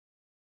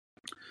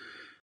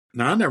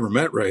 Now, I never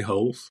met Ray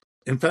Holes.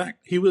 In fact,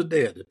 he was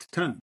dead at the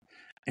time.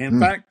 In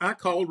fact, I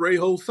called Ray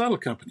Holes Saddle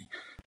Company.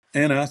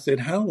 And I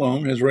said, how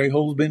long has Ray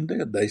Holes been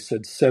dead? They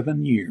said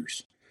 7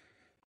 years.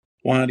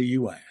 Why do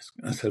you ask?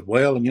 I said,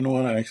 well, you know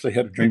what? I actually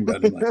had a dream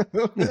about him.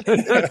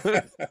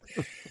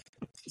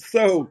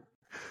 So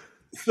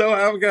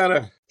I've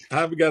got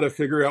to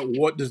figure out,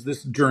 what does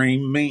this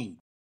dream mean?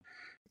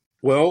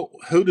 Well,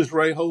 who does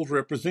Ray Holes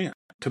represent?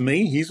 to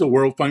me, he's a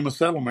world famous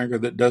saddle maker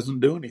that doesn't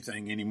do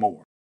anything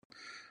anymore.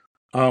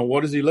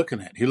 What is he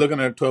looking at? He's looking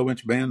at a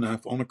 12-inch band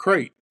knife on a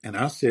crate. And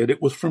I said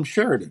it was from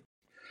Sheridan.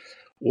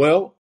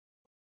 Well,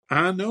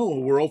 I know a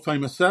world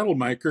famous saddle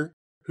maker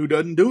who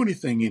doesn't do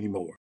anything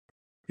anymore.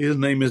 His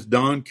name is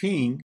Don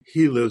King.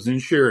 He lives in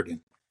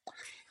Sheridan.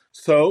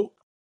 So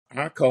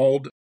I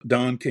called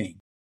Don King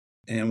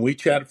and we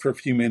chatted for a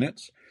few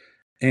minutes.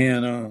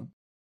 And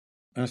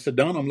I said,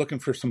 Don, I'm looking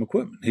for some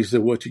equipment. He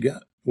said, what you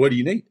got? What do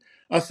you need?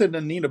 I said,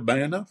 I need a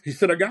band knife. He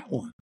said, I got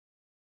one.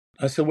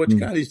 I said, what you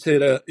got? He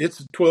said, it's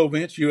a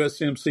 12-inch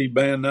USMC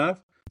band knife.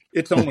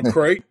 It's on a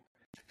crate.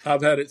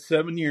 I've had it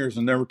 7 years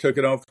and never took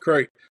it off the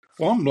crate.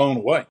 Well, I'm blown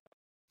away.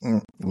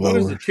 What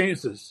is the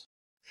chances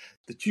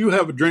that you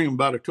have a dream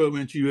about a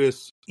 12-inch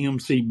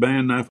USMC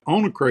band knife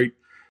on a crate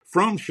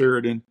from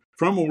Sheridan,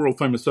 from a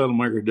world-famous saddle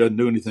maker who doesn't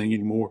do anything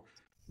anymore,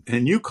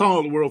 and you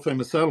call the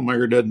world-famous saddle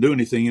maker doesn't do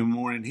anything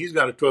anymore, and he's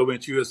got a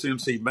 12-inch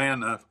USMC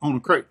band knife on a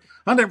crate?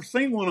 I've never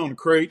seen one on a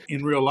crate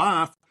in real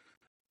life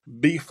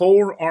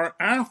before or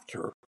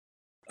after.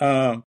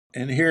 And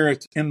here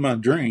it's in my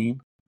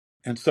dream.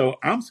 And so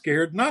I'm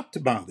scared not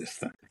to buy this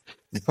thing.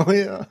 Oh,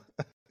 yeah.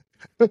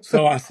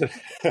 So I said,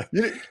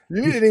 you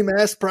didn't even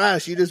ask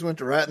price. You just went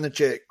to writing the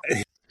check.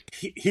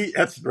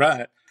 That's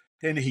right.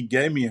 And he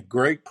gave me a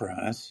great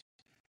price.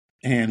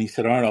 And he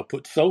said, all right, I'll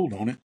put sold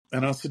on it.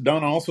 And I said,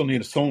 Don, I also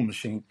need a sewing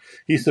machine.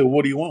 He said,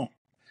 what do you want?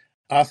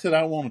 I said,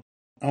 I want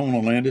a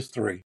Landis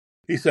 3.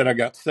 He said, I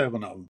got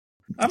 7 of them.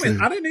 I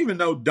mean, I didn't even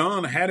know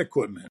Don had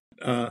equipment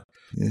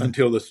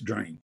until this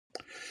dream.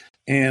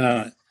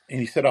 And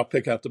he said, I'll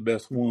pick out the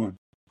best one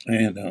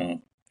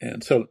and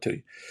sell it to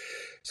you.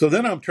 So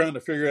then I'm trying to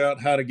figure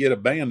out how to get a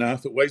band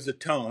knife that weighs a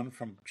ton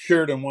from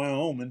Sheridan,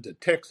 Wyoming to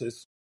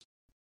Texas.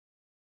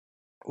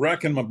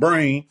 Racking my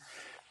brain.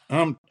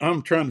 I'm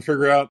trying to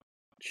figure out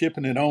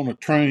shipping it on a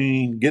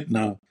train, getting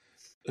a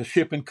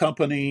shipping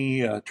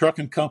company, a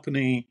trucking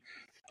company.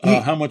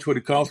 How much would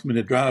it cost me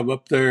to drive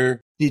up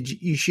there?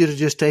 You should have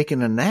just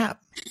taken a nap.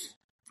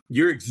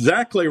 You're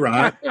exactly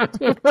right.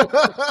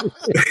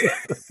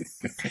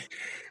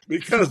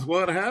 Because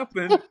what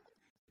happened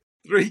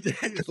 3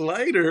 days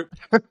later,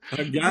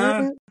 a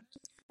guy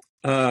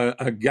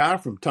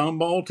from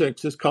Tomball,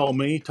 Texas called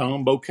me.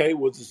 Tom Bouquet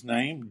was his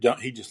name.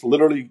 He just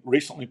literally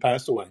recently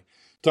passed away.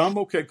 Tom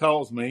Bouquet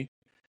calls me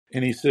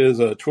and he says,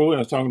 Troy, I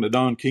was talking to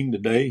Don King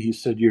today. He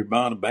said, you're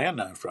buying a band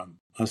knife from him.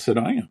 I said,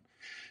 I am.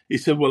 He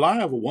said, well, I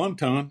have a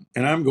 1-ton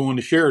and I'm going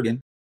to Sheridan.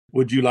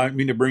 Would you like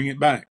me to bring it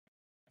back?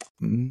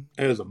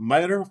 As a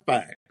matter of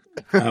fact,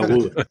 I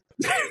would.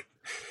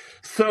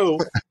 So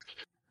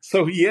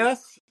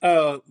yes,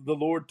 the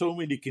Lord told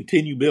me to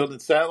continue building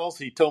saddles.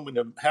 He told me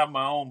to have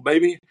my own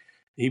baby.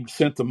 He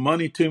sent the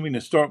money to me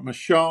to start my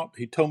shop.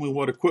 He told me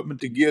what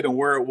equipment to get and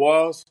where it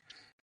was.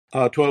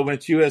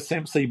 12-inch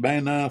USMC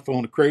band knife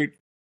on a crate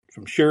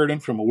from Sheridan,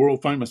 from a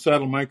world-famous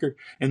saddle maker.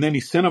 And then he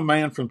sent a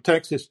man from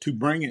Texas to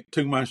bring it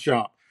to my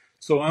shop.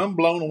 So I'm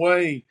blown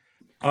away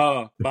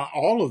by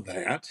all of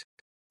that.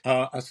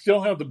 I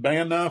still have the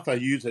band knife. I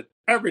use it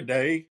every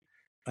day.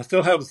 I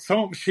still have a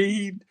sewing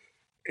machine.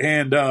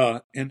 And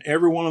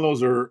every one of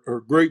those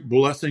are great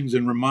blessings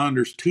and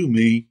reminders to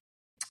me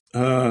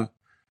that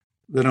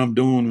I'm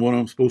doing what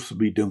I'm supposed to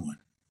be doing.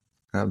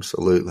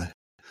 Absolutely.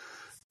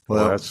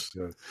 Well, that's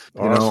an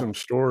awesome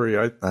story.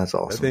 That's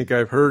awesome. I think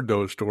I've heard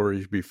those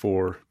stories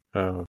before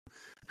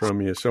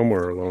from you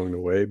somewhere along the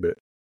way, but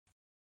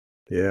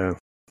yeah.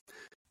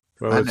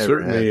 Well, it's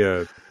certainly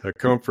a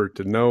comfort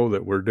to know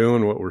that we're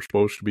doing what we're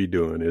supposed to be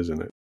doing,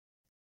 isn't it?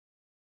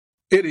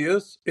 It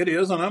is.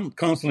 And I'm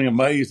constantly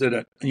amazed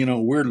that,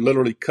 we're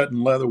literally cutting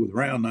leather with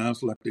round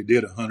knives like they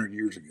did 100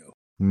 years ago.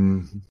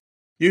 Mm-hmm.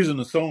 Using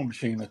a sewing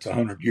machine that's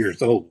 100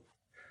 years old.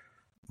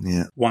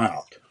 Yeah.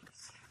 Wild.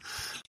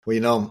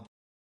 Well,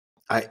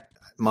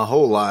 my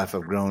whole life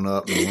I've grown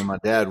up, and when my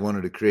dad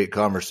wanted to create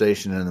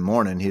conversation in the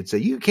morning, he'd say,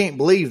 you can't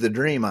believe the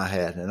dream I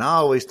had. And I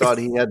always thought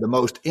he had the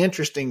most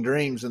interesting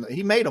dreams, and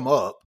he made them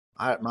up.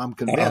 I'm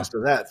convinced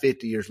of that.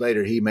 50 years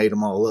later, he made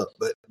them all up.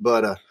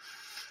 But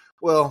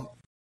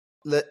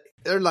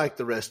they're like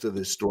the rest of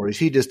his stories.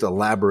 He just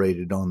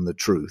elaborated on the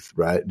truth,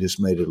 right? Just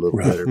made it a little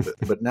better.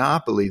 But now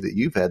I believe that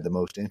you've had the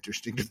most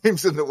interesting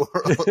dreams in the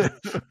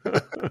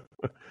world.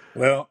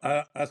 Well,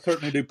 I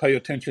certainly do pay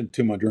attention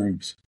to my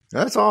dreams.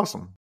 That's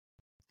awesome.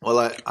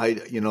 Well,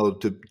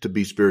 to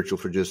be spiritual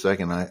for just a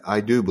second,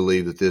 I do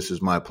believe that this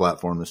is my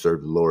platform to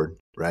serve the Lord,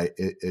 right?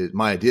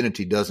 My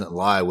identity doesn't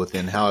lie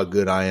within how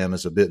good I am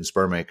as a bit and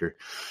spur maker,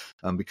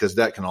 because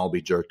that can all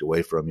be jerked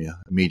away from you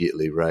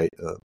immediately, right?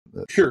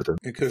 Sure.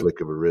 With a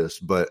flick of a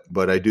wrist. But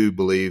I do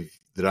believe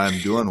that I'm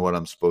doing what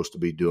I'm supposed to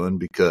be doing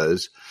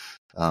because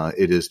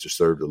it is to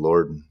serve the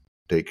Lord and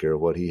take care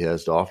of what he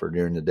has to offer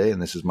during the day. And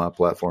this is my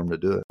platform to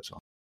do it. So.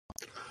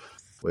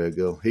 Way to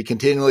go. He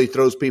continually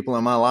throws people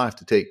in my life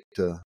to take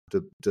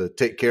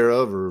care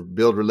of or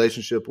build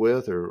relationship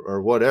with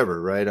or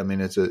whatever, right? I mean,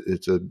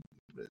 it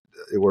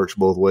works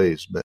both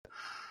ways, but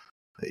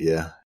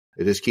yeah,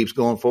 it just keeps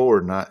going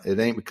forward. And it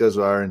ain't because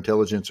of our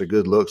intelligence or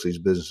good looks. These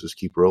businesses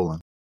keep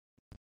rolling.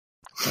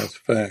 That's a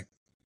fact.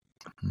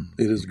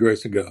 It is the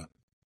grace of God.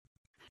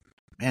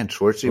 Man,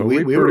 Schwartzy, Well,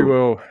 we pretty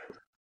well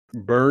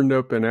burned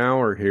up an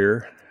hour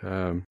here.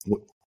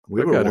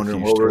 We were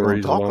wondering what we were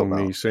going to talk along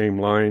about. these same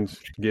lines,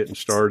 getting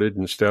started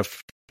and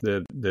stuff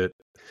that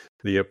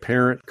the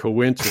apparent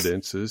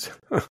coincidences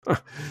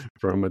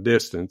from a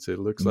distance. It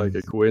looks like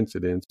a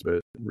coincidence,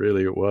 but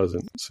really it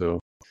wasn't. So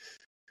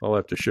I'll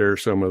have to share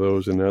some of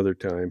those another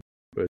time.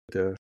 But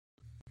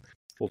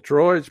well,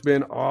 Troy, it's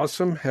been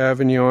awesome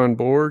having you on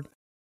board.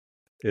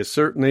 It's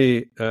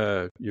certainly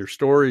your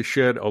story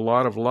shed a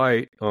lot of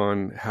light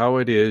on how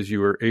it is you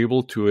were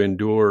able to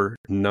endure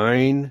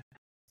 9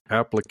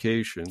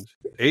 applications,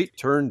 8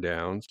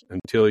 turndowns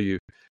until you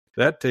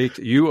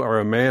are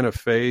a man of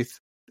faith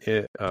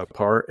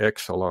par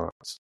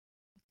excellence.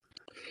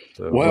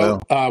 So,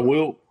 well, I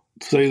will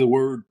say the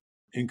word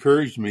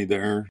encouraged me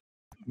there,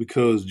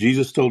 because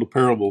Jesus told a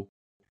parable.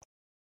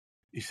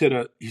 He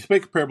said, he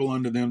spake a parable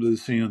unto them to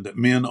this end, that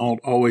men ought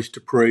always to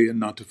pray and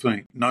not to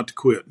faint, not to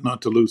quit,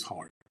 not to lose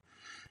heart.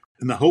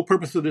 And the whole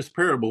purpose of this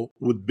parable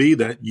would be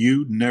that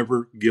you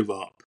never give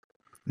up.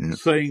 Yeah.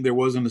 Saying there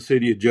was in the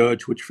city a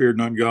judge which feared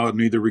not God,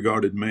 neither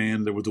regarded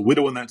man. There was a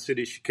widow in that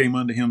city. She came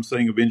unto him,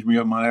 saying, Avenge me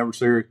of my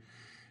adversary.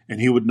 And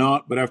he would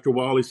not. But after a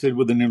while he said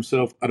within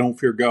himself, I don't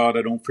fear God,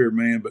 I don't fear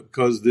man, but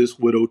because this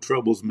widow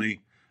troubles me,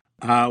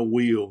 I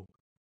will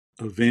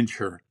avenge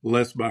her,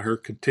 lest by her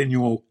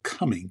continual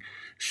coming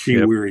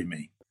she weary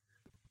me.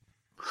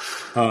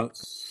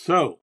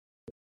 So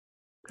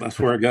that's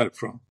where I got it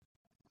from.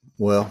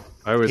 Well,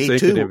 I was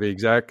thinking of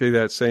exactly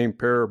that same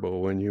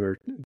parable when you were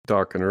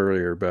talking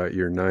earlier about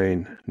your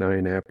nine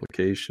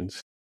applications.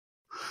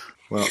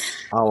 Well,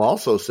 I'll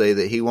also say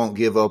that he won't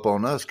give up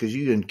on us, because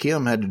you and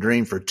Kim had to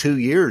dream for 2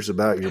 years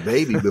about your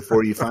baby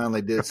before you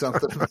finally did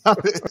something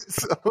about it.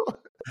 So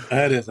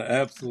that is an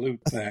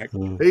absolute fact.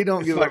 He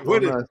don't give up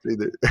on us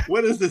either.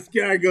 When is this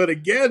guy going to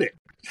get it?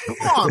 Come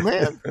on,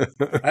 man.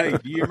 Hey,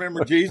 do you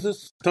remember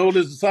Jesus told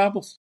his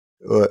disciples?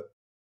 What?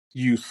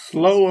 You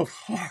slow of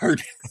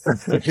heart.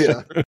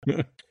 Yeah.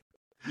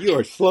 You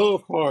are slow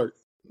of heart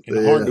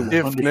and hard to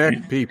understand.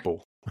 Stiff-necked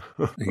people.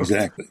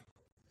 Exactly.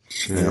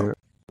 Yeah.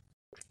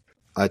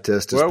 I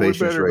test his patience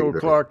we better regularly. go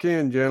clock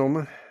in,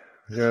 gentlemen.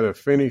 We got to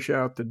finish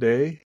out the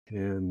day,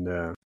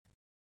 and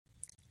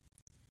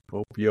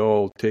hope you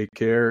all take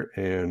care,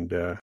 and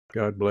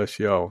God bless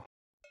y'all.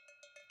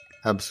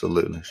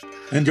 Absolutely.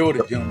 Enjoyed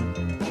it,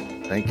 gentlemen.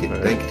 Thank you.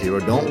 Thank you, Tiro.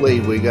 Don't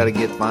leave. We got to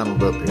get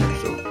finaled up here,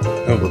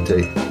 so we'll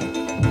take.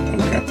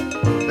 Okay.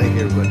 Thank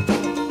you, everybody.